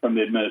from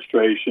the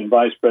administration.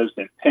 Vice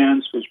President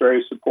Pence was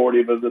very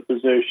supportive of the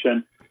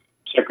position.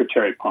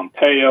 Secretary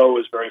Pompeo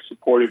was very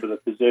supportive of the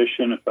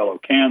position, a fellow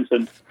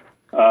Kansan,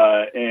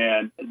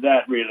 and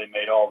that really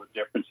made all the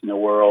difference in the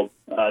world.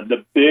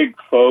 The big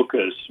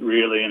focus,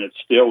 really, and it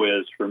still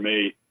is for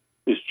me,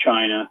 is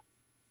China.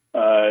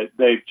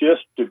 They've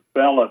just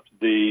developed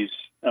these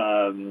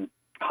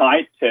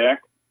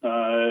high-tech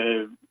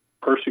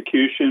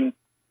persecution,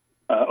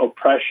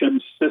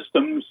 oppression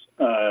systems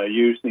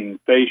using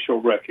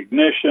facial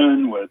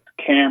recognition with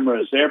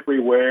cameras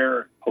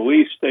everywhere,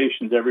 police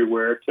stations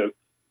everywhere to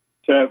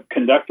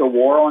conduct a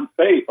war on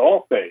faith,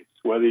 all faiths,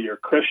 whether you're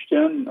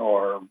Christian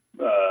or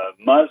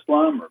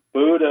Muslim or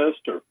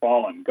Buddhist or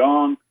Falun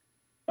Gong.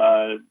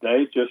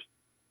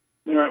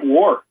 They're at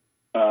war.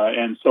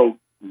 And so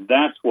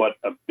that's what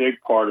a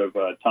big part of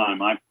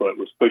time I put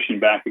was pushing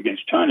back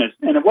against China.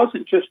 And it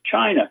wasn't just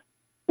China.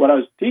 What I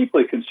was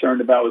deeply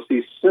concerned about was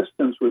these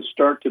systems would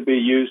start to be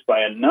used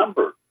by a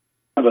number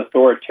of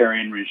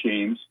authoritarian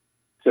regimes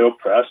to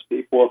oppress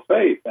people of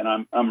faith. And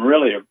I'm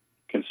really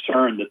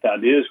concerned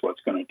that is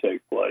what's going to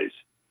take place.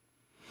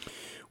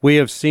 We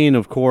have seen,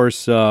 of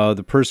course,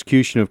 the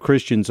persecution of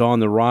Christians on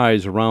the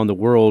rise around the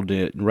world.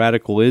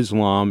 Radical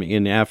Islam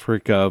in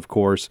Africa, of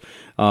course.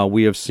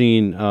 We have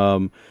seen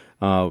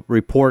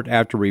report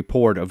after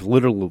report of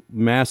literal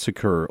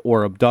massacre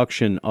or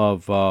abduction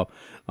of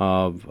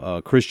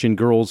Christian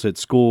girls at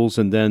schools,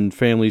 and then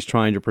families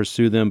trying to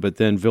pursue them, but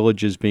then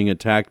villages being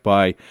attacked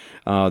by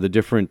the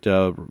different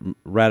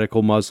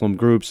radical Muslim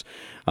groups.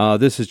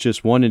 This is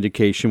just one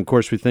indication. Of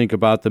course, we think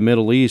about the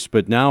Middle East,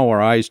 but now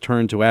our eyes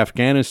turn to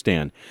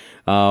Afghanistan,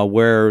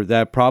 where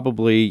that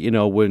probably,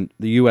 when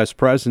the U.S.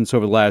 presence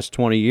over the last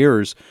 20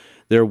 years,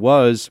 there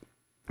was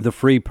the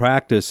free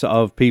practice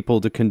of people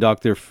to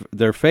conduct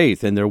their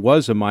faith. And there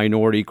was a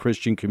minority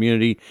Christian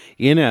community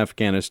in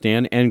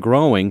Afghanistan and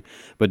growing.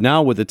 But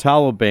now with the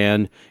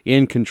Taliban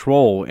in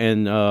control,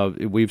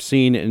 and we've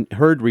seen and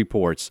heard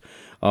reports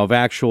of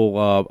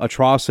actual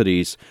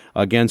atrocities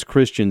against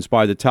Christians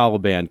by the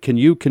Taliban. Can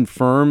you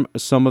confirm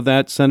some of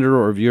that, Senator,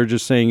 or if you're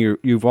just saying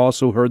you've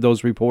also heard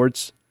those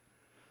reports?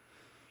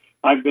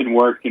 I've been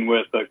working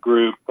with a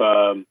group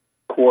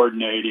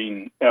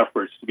coordinating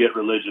efforts to get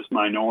religious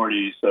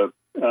minorities of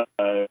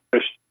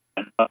Christian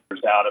and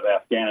others out of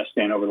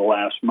Afghanistan over the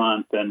last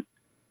month, and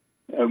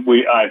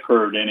I've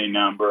heard any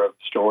number of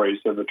stories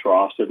of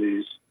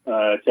atrocities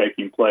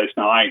taking place.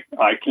 Now, I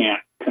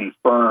can't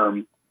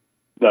confirm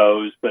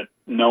those, but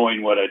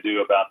knowing what I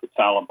do about the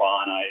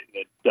Taliban,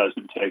 it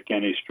doesn't take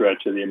any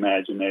stretch of the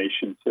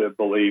imagination to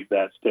believe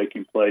that's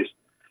taking place.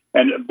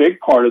 And a big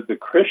part of the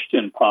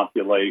Christian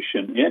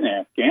population in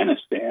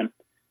Afghanistan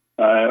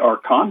are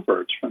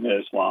converts from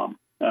Islam.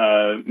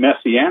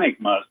 Messianic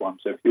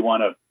Muslims, if you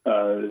want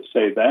to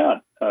say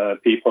that,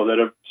 people that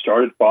have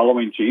started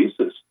following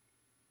Jesus.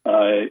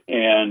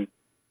 And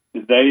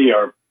they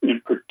are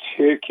in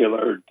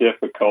particular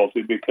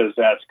difficulty because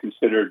that's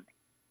considered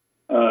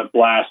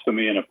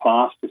blasphemy and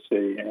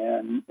apostasy,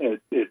 and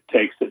it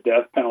takes the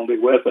death penalty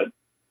with it.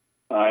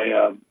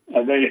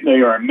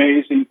 They are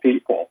amazing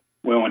people,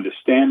 willing to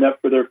stand up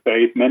for their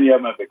faith. Many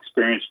of them have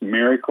experienced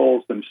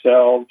miracles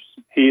themselves,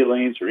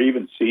 healings, or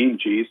even seen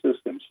Jesus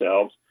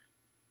themselves.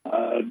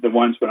 The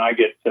ones when I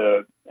get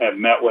to have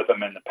met with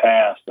them in the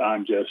past,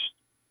 I'm just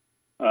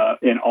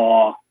in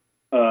awe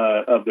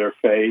of their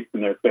faith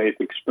and their faith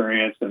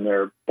experience and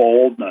their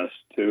boldness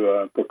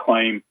to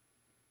proclaim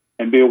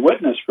and be a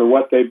witness for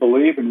what they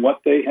believe and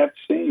what they have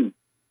seen.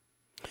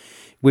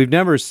 We've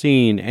never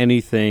seen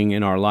anything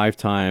in our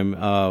lifetime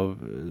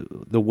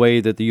the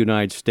way that the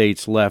United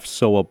States left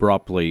so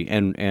abruptly,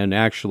 and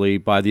actually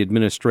by the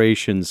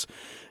administrations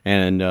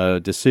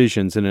and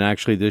decisions. And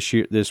actually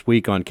this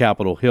week on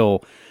Capitol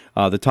Hill,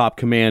 the top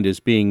command is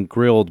being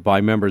grilled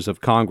by members of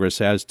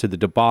Congress as to the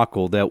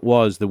debacle that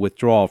was the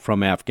withdrawal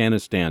from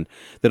Afghanistan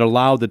that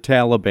allowed the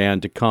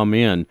Taliban to come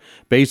in,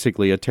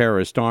 basically a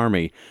terrorist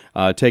army,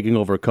 taking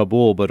over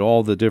Kabul, but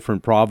all the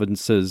different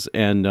provinces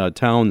and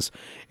towns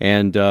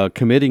and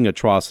committing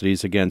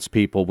atrocities against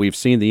people. We've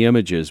seen the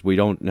images. We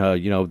don't,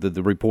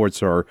 the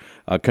reports are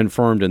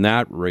confirmed in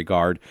that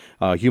regard.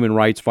 Human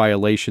rights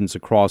violations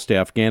across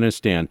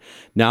Afghanistan.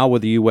 Now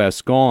with the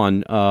U.S.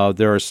 gone,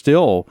 there are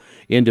still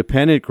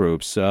independent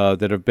groups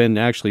that have been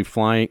actually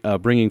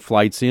bringing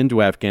flights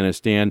into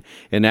Afghanistan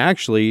and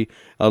actually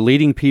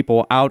leading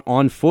people out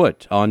on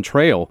foot, on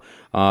trail,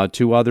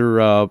 to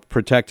other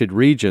protected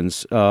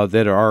regions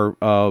that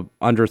are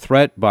under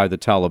threat by the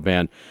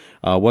Taliban.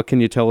 What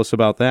can you tell us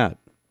about that?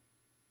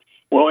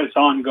 Well, it's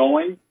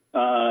ongoing,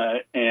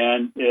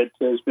 and it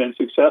has been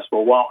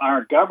successful. While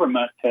our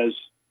government has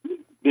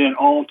been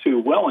all too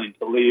willing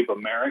to leave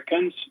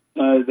Americans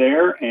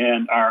there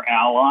and our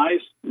allies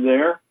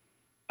there,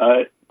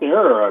 there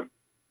are a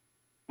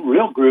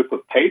real group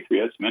of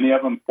patriots, many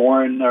of them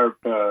foreign or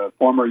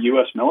former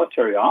U.S.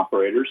 military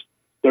operators,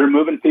 that are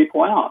moving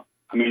people out.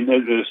 I mean,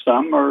 there's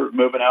some are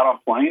moving out on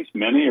planes,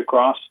 many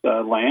across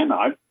land.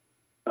 I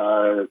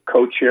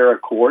co-chair a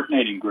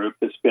coordinating group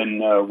that's been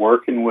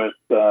working with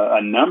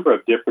a number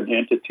of different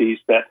entities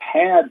that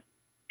had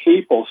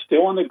people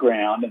still on the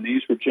ground, and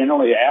these were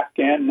generally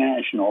Afghan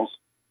nationals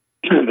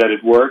that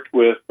had worked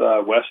with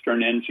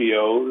Western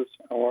NGOs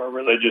or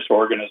religious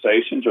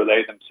organizations, or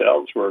they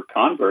themselves were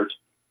converts,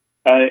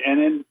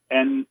 and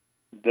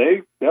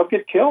they'll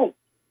get killed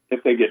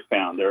if they get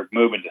found. They're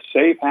moving to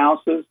safe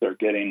houses. They're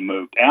getting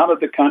moved out of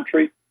the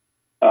country.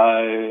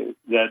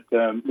 That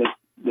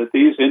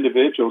these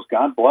individuals,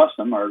 God bless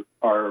them,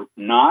 are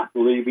not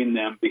leaving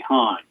them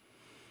behind.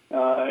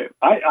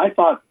 I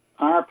thought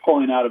our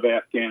pulling out of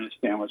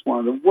Afghanistan was one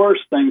of the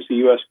worst things the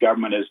U.S.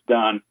 government has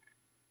done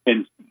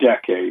in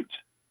decades,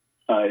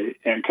 and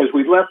because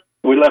we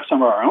left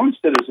some of our own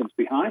citizens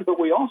behind, but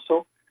we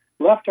also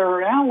left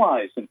our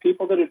allies and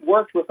people that had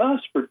worked with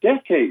us for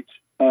decades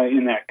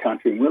in that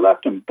country. We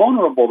left them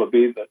vulnerable to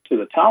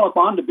the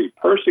Taliban, to be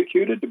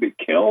persecuted, to be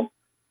killed,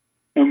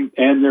 and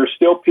there's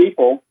still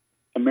people,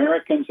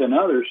 Americans and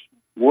others,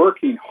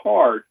 working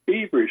hard,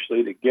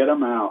 feverishly to get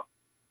them out.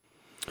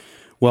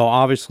 Well,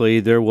 obviously,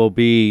 there will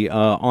be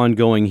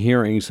ongoing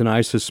hearings, and I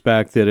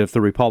suspect that if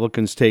the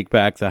Republicans take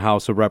back the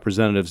House of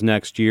Representatives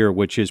next year,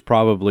 which is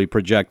probably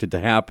projected to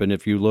happen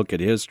if you look at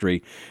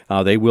history,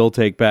 they will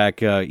take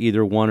back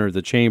either one or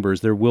the chambers.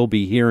 There will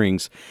be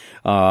hearings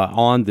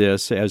on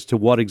this as to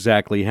what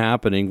exactly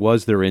happening.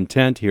 Was there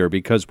intent here?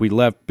 Because we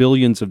left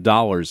billions of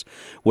dollars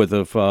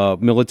worth of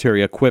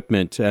military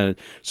equipment.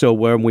 So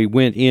when we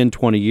went in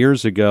 20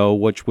 years ago,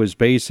 which was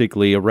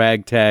basically a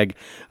ragtag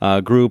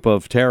group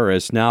of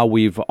terrorists, now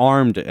we've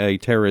armed a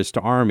terrorist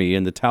army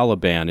in the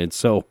Taliban. And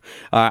so,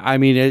 I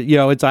mean,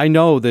 I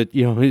know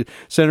that,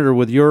 Senator,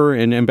 with your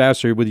and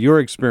Ambassador, with your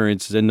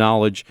experience and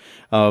knowledge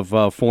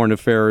of foreign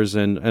affairs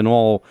and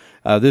all,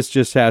 this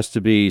just has to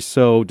be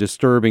so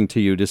disturbing to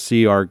you to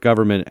see our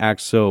government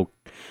act so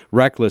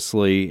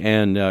recklessly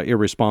and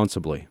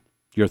irresponsibly.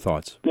 Your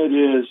thoughts? It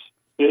is.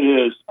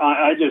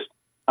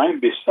 I'm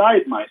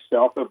beside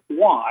myself of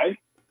why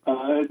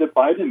the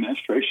Biden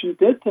administration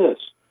did this.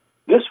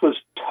 This was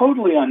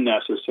totally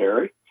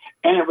unnecessary,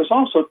 and it was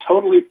also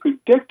totally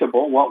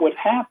predictable what would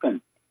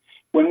happen.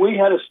 When we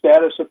had a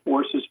status of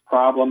forces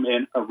problem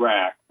in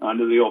Iraq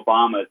under the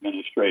Obama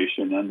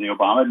administration, and the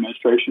Obama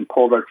administration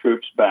pulled our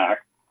troops back,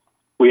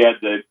 we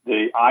had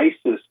the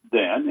ISIS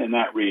then in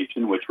that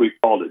region, which we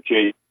called a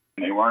JV.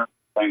 They weren't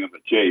saying of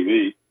a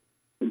JV.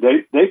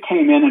 They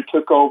came in and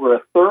took over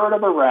a third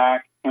of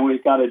Iraq, and we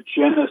got a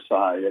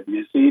genocide of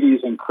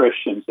Yazidis and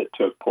Christians that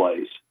took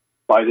place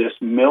by this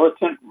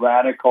militant,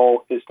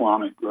 radical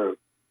Islamic group.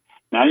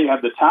 Now you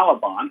have the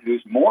Taliban,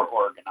 who's more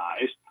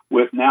organized,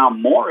 with now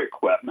more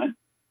equipment.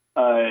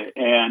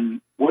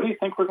 And what do you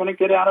think we're going to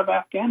get out of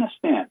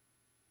Afghanistan?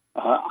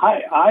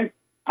 I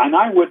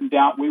wouldn't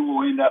doubt we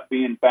will end up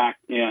being back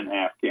in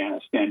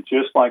Afghanistan,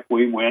 just like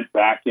we went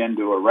back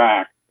into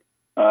Iraq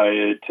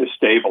to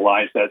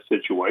stabilize that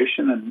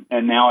situation.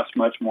 And now it's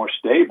much more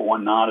stable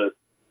and not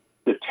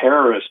the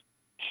terrorist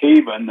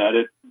haven that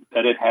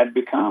it had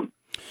become.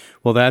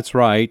 Well, that's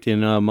right.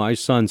 And my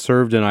son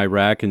served in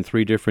Iraq in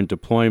 3 different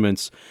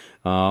deployments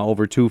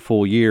over 2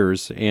 full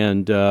years,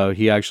 and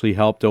he actually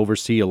helped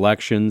oversee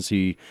elections.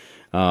 He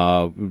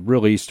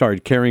really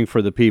started caring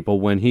for the people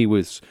when he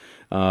was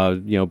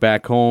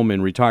back home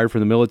and retired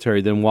from the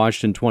military, then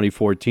watched in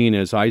 2014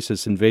 as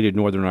ISIS invaded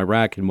northern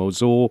Iraq and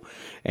Mosul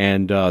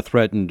and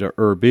threatened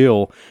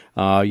Erbil.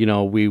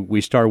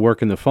 We started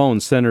working the phone.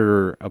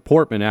 Senator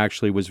Portman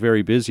actually was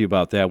very busy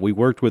about that. We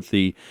worked with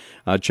the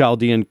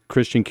Chaldean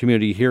Christian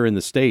community here in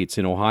the States,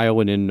 in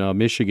Ohio and in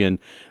Michigan,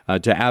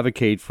 to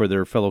advocate for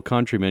their fellow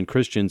countrymen,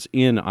 Christians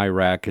in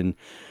Iraq. And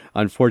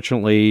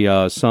unfortunately,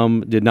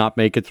 some did not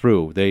make it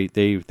through.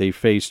 They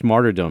faced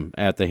martyrdom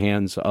at the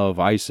hands of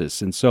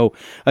ISIS. And so,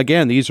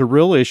 again, these are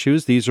real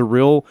issues. These are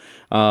real,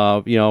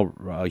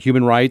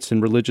 human rights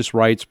and religious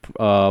rights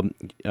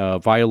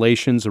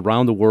violations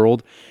around the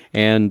world.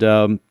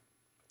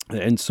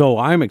 And so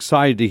I'm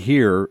excited to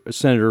hear,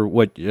 Senator,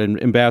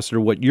 Ambassador,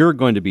 what you're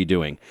going to be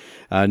doing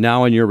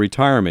now in your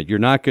retirement.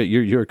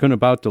 You're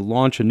about to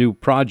launch a new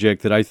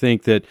project that I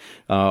think that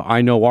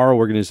I know our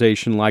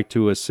organization like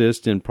to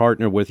assist and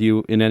partner with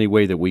you in any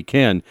way that we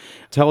can.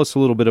 Tell us a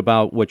little bit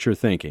about what you're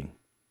thinking.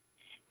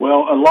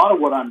 Well, a lot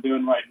of what I'm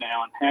doing right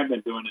now and have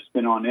been doing has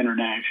been on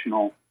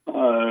international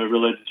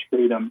religious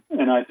freedom,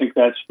 and I think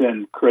that's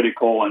been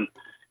critical.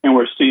 And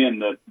we're seeing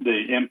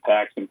the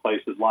impacts in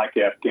places like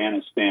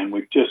Afghanistan.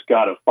 We've just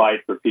got to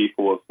fight for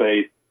people of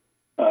faith,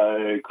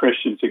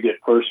 Christians who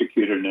get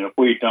persecuted, and if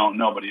we don't,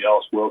 nobody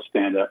else will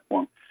stand up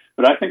for them.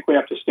 But I think we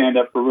have to stand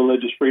up for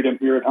religious freedom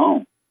here at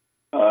home.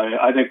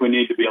 I think we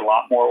need to be a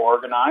lot more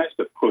organized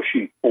at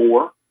pushing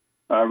for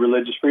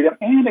religious freedom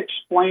and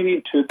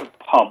explaining to the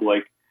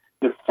public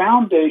the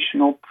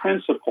foundational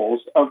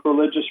principles of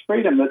religious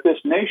freedom, that this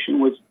nation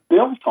was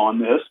built on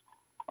this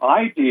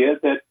idea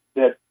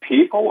that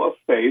people of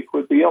faith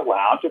would be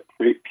allowed to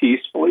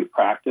peacefully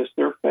practice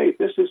their faith.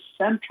 This is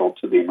central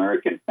to the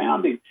American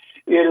founding.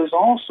 It is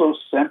also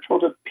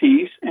central to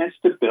peace and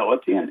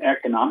stability and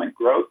economic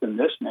growth in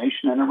this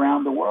nation and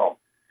around the world.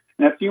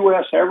 And if the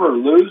U.S. ever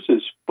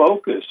loses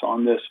focus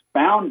on this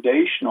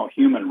foundational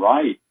human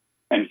right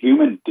and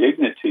human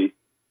dignity,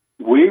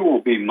 we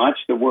will be much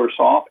the worse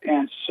off,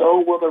 and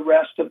so will the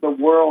rest of the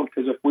world,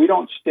 because if we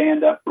don't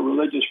stand up for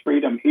religious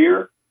freedom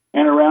here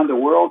and around the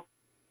world,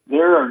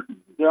 there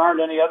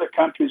aren't any other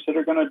countries that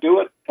are going to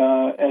do it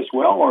as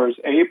well or as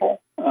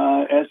able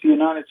as the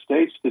United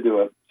States to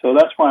do it. So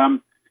that's why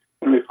I'm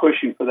going to be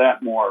pushing for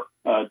that more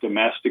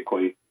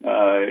domestically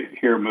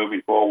here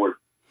moving forward.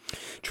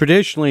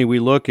 Traditionally, we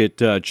look at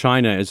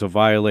China as a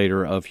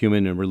violator of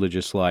human and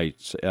religious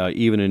rights,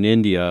 even in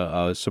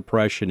India,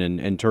 suppression,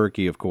 and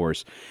Turkey, of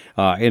course,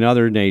 in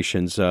other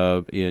nations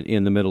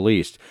in the Middle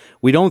East.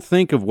 We don't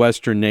think of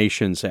Western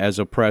nations as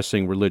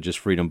oppressing religious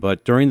freedom,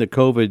 but during the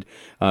COVID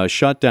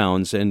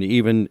shutdowns, and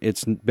even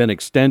it's been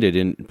extended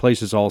in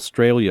places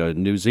Australia,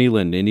 New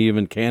Zealand, and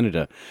even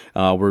Canada,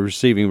 we're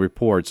receiving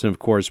reports. And, of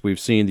course, we've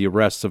seen the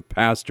arrests of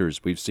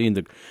pastors. We've seen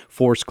the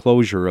forced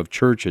closure of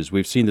churches.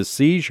 We've seen the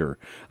seizure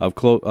of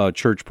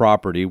church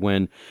property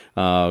when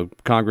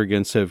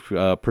congregants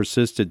have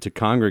persisted to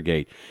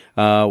congregate.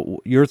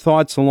 Your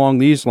thoughts along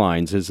these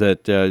lines is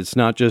that it's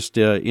not just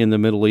in the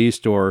Middle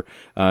East or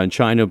in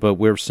China, but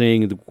we're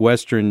seeing the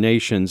Western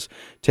nations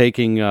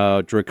taking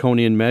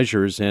draconian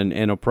measures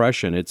and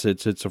oppression. It's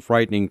a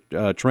frightening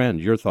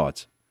trend. Your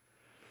thoughts?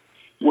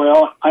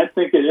 Well, I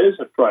think it is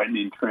a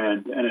frightening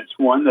trend, and it's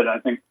one that I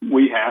think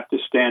we have to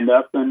stand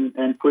up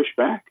and push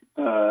back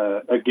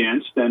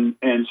against and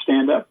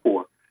stand up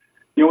for.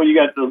 You know, when you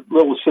got the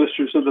Little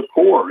Sisters of the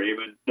Poor,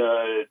 even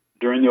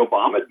during the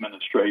Obama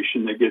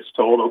administration, that gets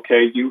told,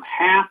 okay, you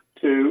have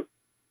to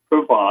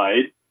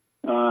provide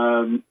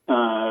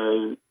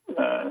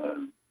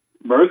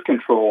birth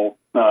control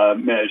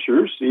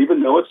measures,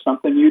 even though it's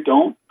something you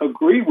don't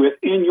agree with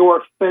in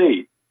your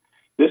faith.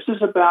 This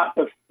is about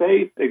a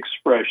faith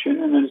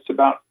expression, and it's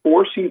about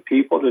forcing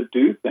people to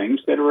do things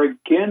that are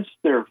against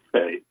their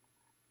faith.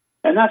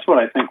 And that's what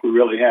I think we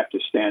really have to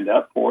stand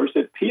up for, is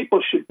that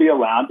people should be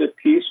allowed to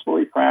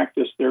peacefully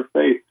practice their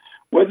faith,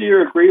 whether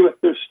you agree with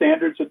the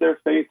standards of their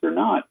faith or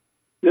not.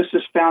 This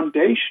is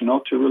foundational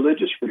to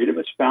religious freedom.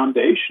 It's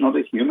foundational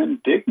to human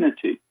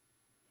dignity.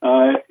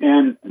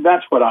 And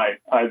that's what I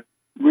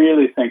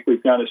really think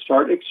we've got to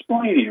start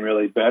explaining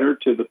really better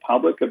to the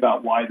public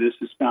about why this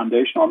is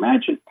foundational.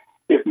 Imagine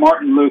if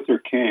Martin Luther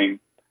King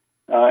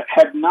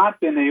had not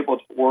been able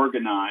to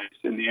organize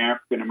in the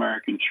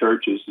African-American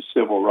churches the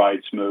civil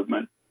rights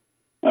movement,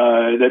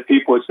 that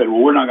people would say,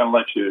 well, we're not going to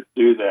let you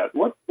do that.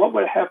 What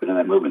would happen in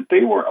that movement?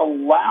 They were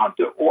allowed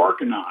to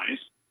organize,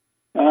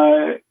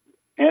 and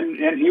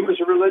he was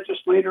a religious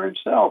leader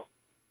himself.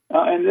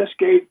 And this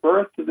gave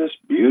birth to this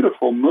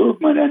beautiful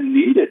movement and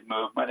needed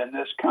movement in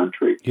this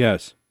country.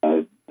 Yes.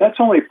 That's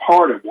only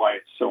part of why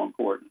it's so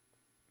important.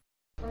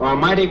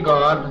 Almighty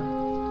God,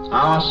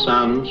 our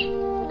sons,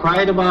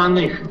 pride of our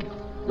nation,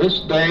 this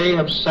day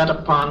have set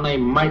upon a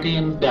mighty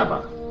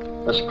endeavor,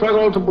 a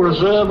struggle to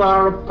preserve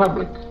our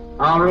republic,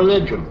 our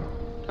religion,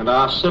 and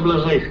our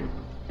civilization,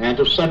 and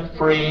to set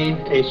free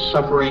a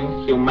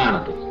suffering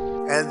humanity.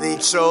 And the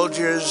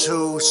soldiers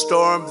who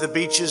stormed the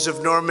beaches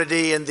of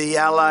Normandy and the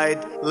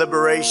Allied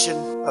liberation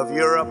of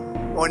Europe.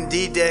 On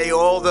D-Day,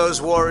 all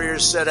those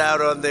warriors set out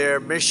on their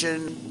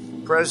mission.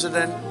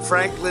 President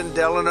Franklin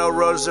Delano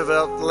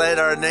Roosevelt led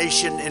our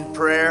nation in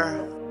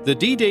prayer. The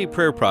D-Day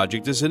Prayer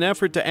Project is an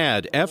effort to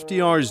add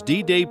FDR's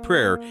D-Day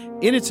prayer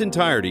in its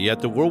entirety at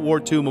the World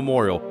War II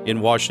Memorial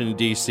in Washington,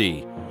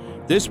 D.C.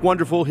 This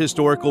wonderful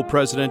historical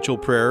presidential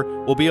prayer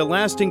will be a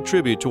lasting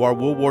tribute to our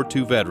World War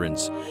II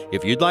veterans.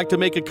 If you'd like to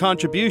make a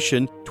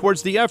contribution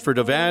towards the effort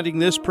of adding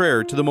this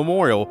prayer to the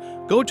memorial,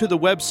 go to the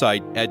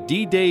website at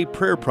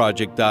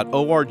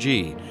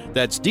ddayprayerproject.org.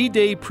 That's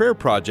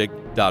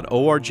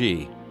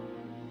ddayprayerproject.org.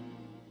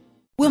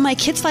 Will my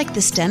kids like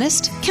this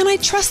dentist? Can I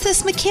trust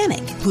this mechanic?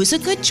 Who's a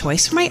good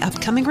choice for my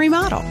upcoming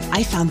remodel?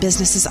 I found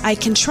businesses I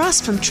can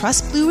trust from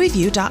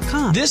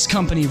trustbluereview.com. This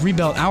company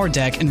rebuilt our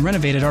deck and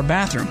renovated our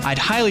bathroom. I'd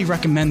highly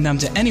recommend them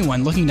to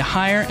anyone looking to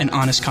hire an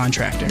honest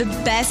contractor. The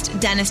best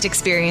dentist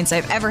experience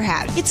I've ever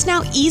had. It's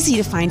now easy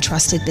to find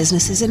trusted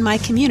businesses in my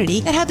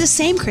community that have the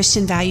same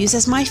Christian values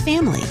as my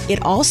family.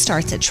 It all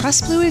starts at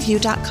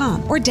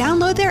trustbluereview.com or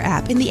download their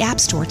app in the App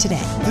Store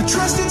today. The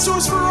trusted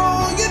source for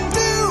all you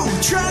do.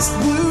 Trust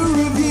Blue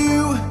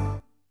Review.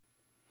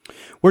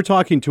 We're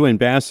talking to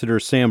Ambassador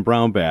Sam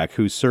Brownback,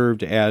 who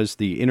served as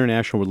the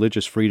International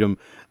Religious Freedom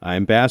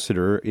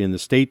Ambassador in the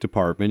State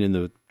Department in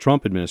the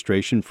Trump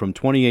administration from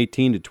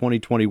 2018 to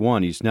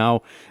 2021. He's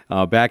now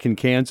back in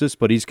Kansas,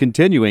 but he's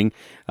continuing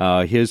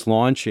his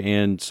launch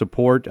and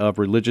support of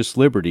religious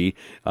liberty,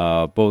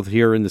 both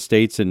here in the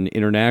States and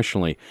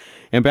internationally.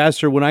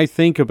 Ambassador, when I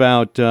think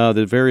about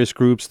the various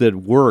groups that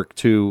work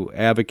to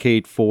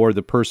advocate for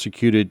the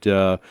persecuted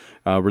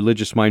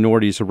religious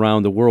minorities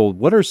around the world,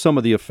 what are some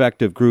of the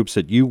effective groups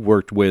that you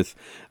worked with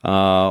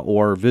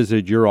or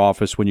visited your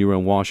office when you were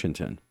in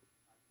Washington?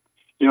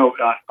 You know,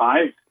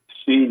 I've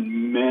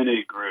seen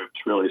many groups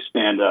really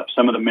stand up.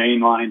 Some of the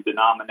mainline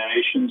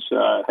denominations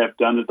have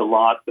done it a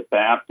lot. The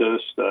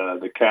Baptists,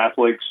 the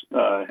Catholics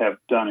have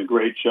done a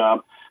great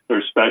job.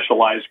 There's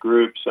specialized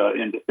groups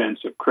in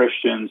defense of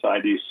Christians.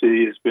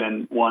 IDC has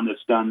been one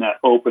that's done that.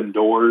 Open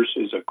Doors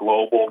is a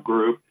global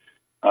group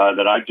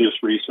that I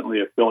just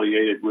recently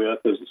affiliated with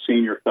as a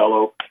senior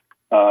fellow.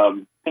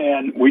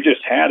 And we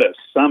just had a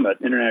summit,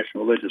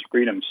 International Religious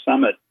Freedom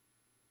Summit,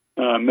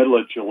 middle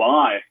of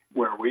July,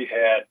 where we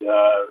had,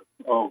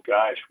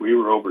 we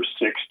were over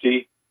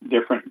 60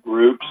 different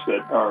groups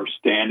that are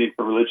standing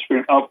for religious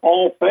freedom of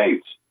all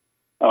faiths.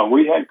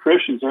 We had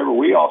Christians there, but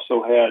we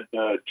also had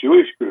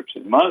Jewish groups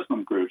and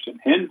Muslim groups and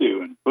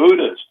Hindu and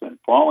Buddhist and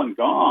Falun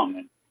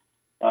Gong,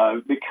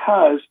 and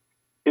because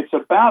it's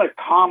about a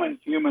common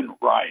human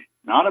right,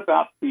 not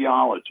about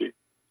theology.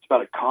 It's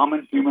about a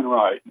common human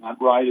right, and that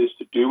right is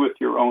to do with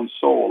your own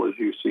soul as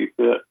you see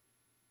fit.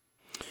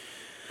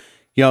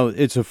 You know,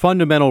 it's a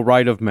fundamental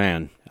right of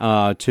man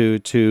of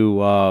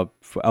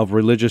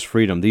religious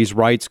freedom. These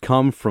rights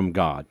come from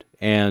God.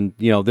 And,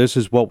 you know, this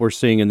is what we're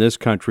seeing in this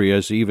country,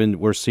 as even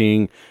we're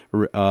seeing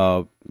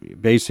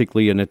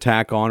basically an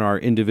attack on our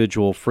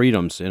individual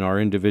freedoms and our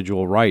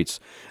individual rights.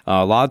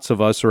 Lots of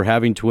us are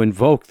having to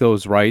invoke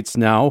those rights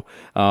now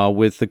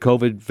with the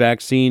COVID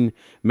vaccine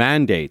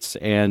mandates,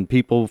 and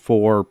people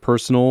for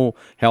personal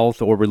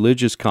health or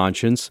religious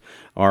conscience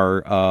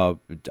are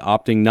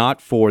opting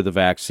not for the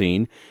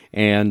vaccine,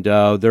 and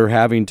they're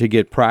having to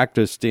get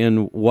practiced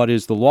in what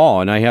is the law.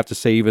 And I have to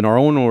say, even our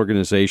own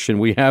organization,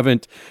 we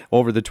haven't,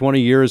 over the 20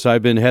 years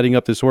I've been heading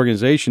up this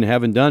organization,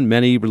 haven't done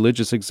many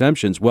religious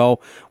exemptions.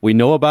 Well, we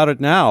know about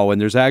it now,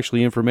 and there's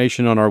actually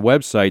information on our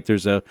website.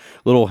 There's a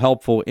little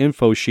helpful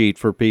info sheet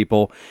for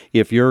people.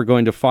 If you're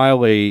going to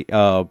file a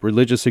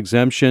religious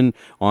exemption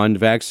on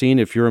vaccine,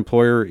 if your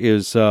employer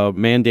is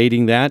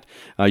mandating that,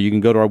 you can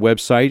go to our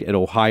website at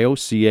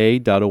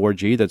ohioca.org.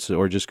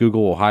 Or just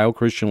Google Ohio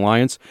Christian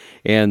Alliance,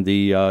 and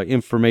the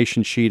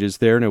information sheet is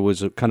there, and it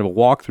was a kind of a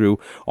walkthrough.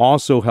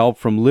 Also help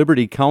from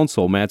Liberty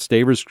Counsel. Matt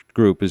Staver's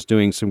group is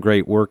doing some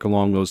great work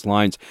along those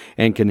lines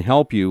and can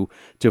help you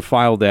to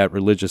file that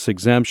religious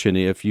exemption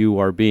if you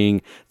are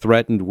being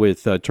threatened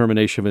with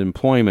termination of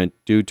employment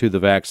due to the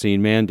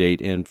vaccine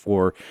mandate and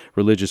for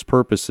religious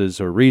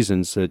purposes or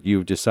reasons that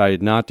you've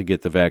decided not to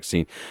get the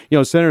vaccine. You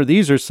know, Senator,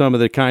 these are some of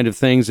the kind of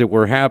things that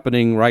were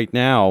happening right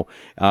now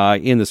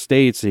in the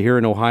states, here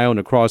in Ohio and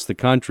across the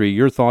country.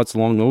 Your thoughts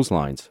along those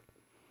lines?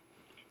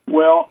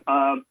 Well,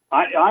 I'm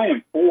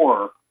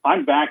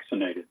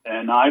vaccinated,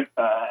 and I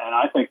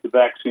think the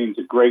vaccine's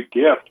a great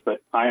gift,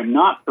 but I am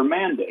not for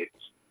mandates.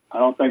 I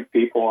don't think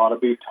people ought to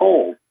be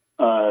told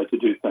to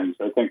do things.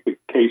 I think the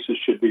cases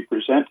should be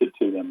presented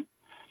to them.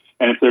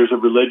 And if there's a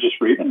religious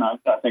reason, I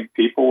think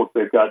people, if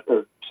they've got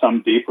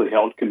some deeply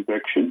held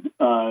conviction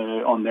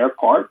on their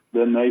part,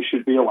 then they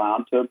should be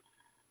allowed to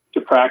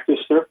practice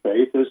their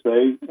faith as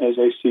they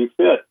see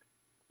fit.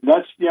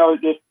 That's,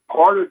 just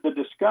part of the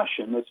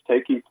discussion that's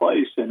taking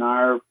place in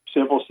our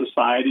civil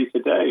society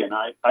today. And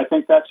I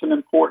think that's an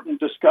important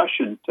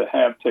discussion to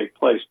have take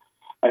place.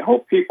 I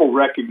hope people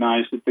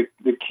recognize that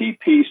the key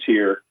piece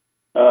here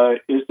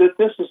is that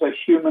this is a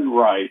human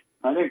right.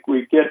 I think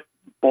we get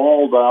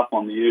balled up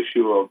on the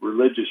issue of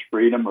religious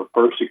freedom or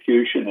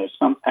persecution as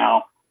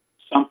somehow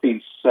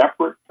something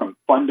separate from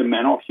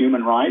fundamental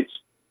human rights.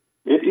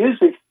 It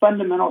is a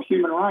fundamental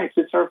human right.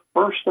 It's our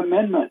First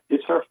Amendment.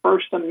 It's our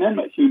First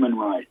Amendment human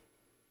right.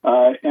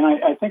 And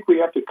I think we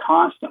have to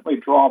constantly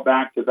draw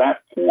back to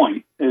that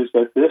point, is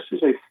that this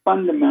is a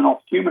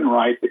fundamental human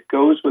right that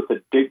goes with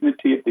the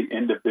dignity of the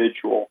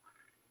individual,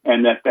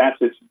 and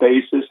that's its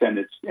basis and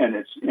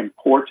its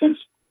importance,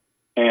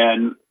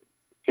 and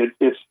it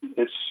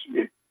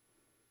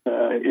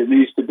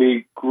needs to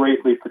be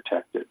greatly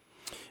protected.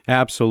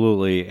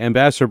 Absolutely.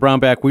 Ambassador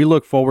Brownback, we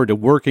look forward to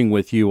working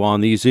with you on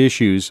these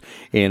issues,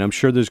 and I'm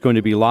sure there's going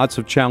to be lots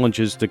of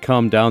challenges to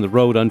come down the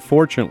road,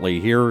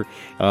 unfortunately, here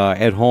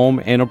at home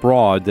and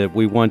abroad, that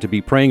we want to be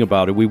praying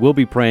about. And we will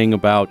be praying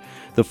about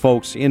the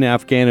folks in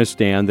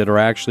Afghanistan that are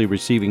actually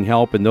receiving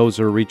help and those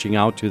that are reaching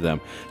out to them.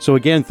 So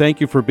again,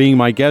 thank you for being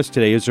my guest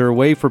today. Is there a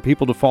way for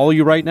people to follow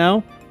you right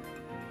now?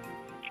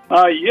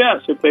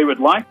 Yes, if they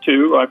would like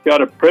to. I've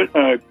got a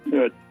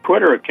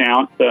Twitter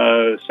account,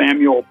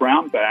 Samuel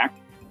Brownback.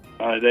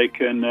 They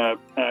can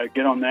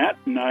get on that,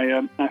 and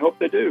I hope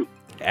they do.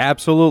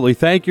 Absolutely.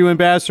 Thank you,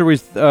 Ambassador. We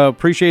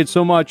appreciate it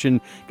so much,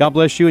 and God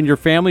bless you and your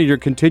family and your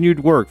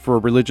continued work for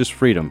religious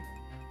freedom.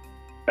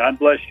 God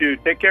bless you.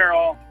 Take care,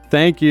 all.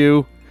 Thank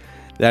you.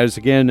 That is,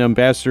 again,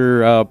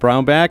 Ambassador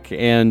Brownback,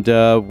 and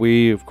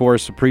we, of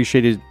course,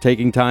 appreciated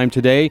taking time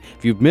today.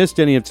 If you've missed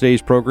any of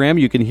today's program,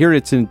 you can hear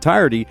its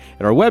entirety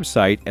at our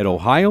website at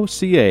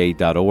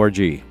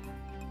ohioca.org.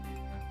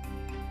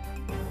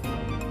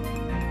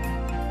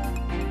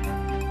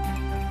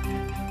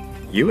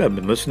 You have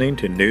been listening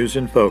to News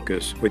in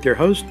Focus with your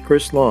host,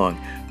 Chris Long,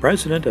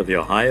 President of the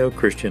Ohio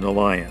Christian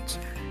Alliance.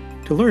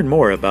 To learn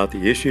more about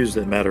the issues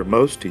that matter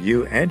most to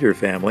you and your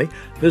family,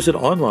 visit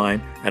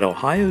online at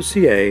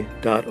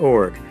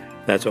ohioca.org.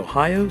 That's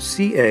ohioca.org.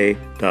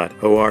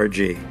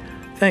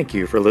 Thank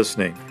you for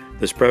listening.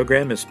 This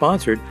program is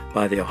sponsored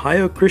by the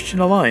Ohio Christian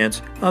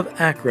Alliance of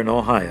Akron,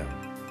 Ohio.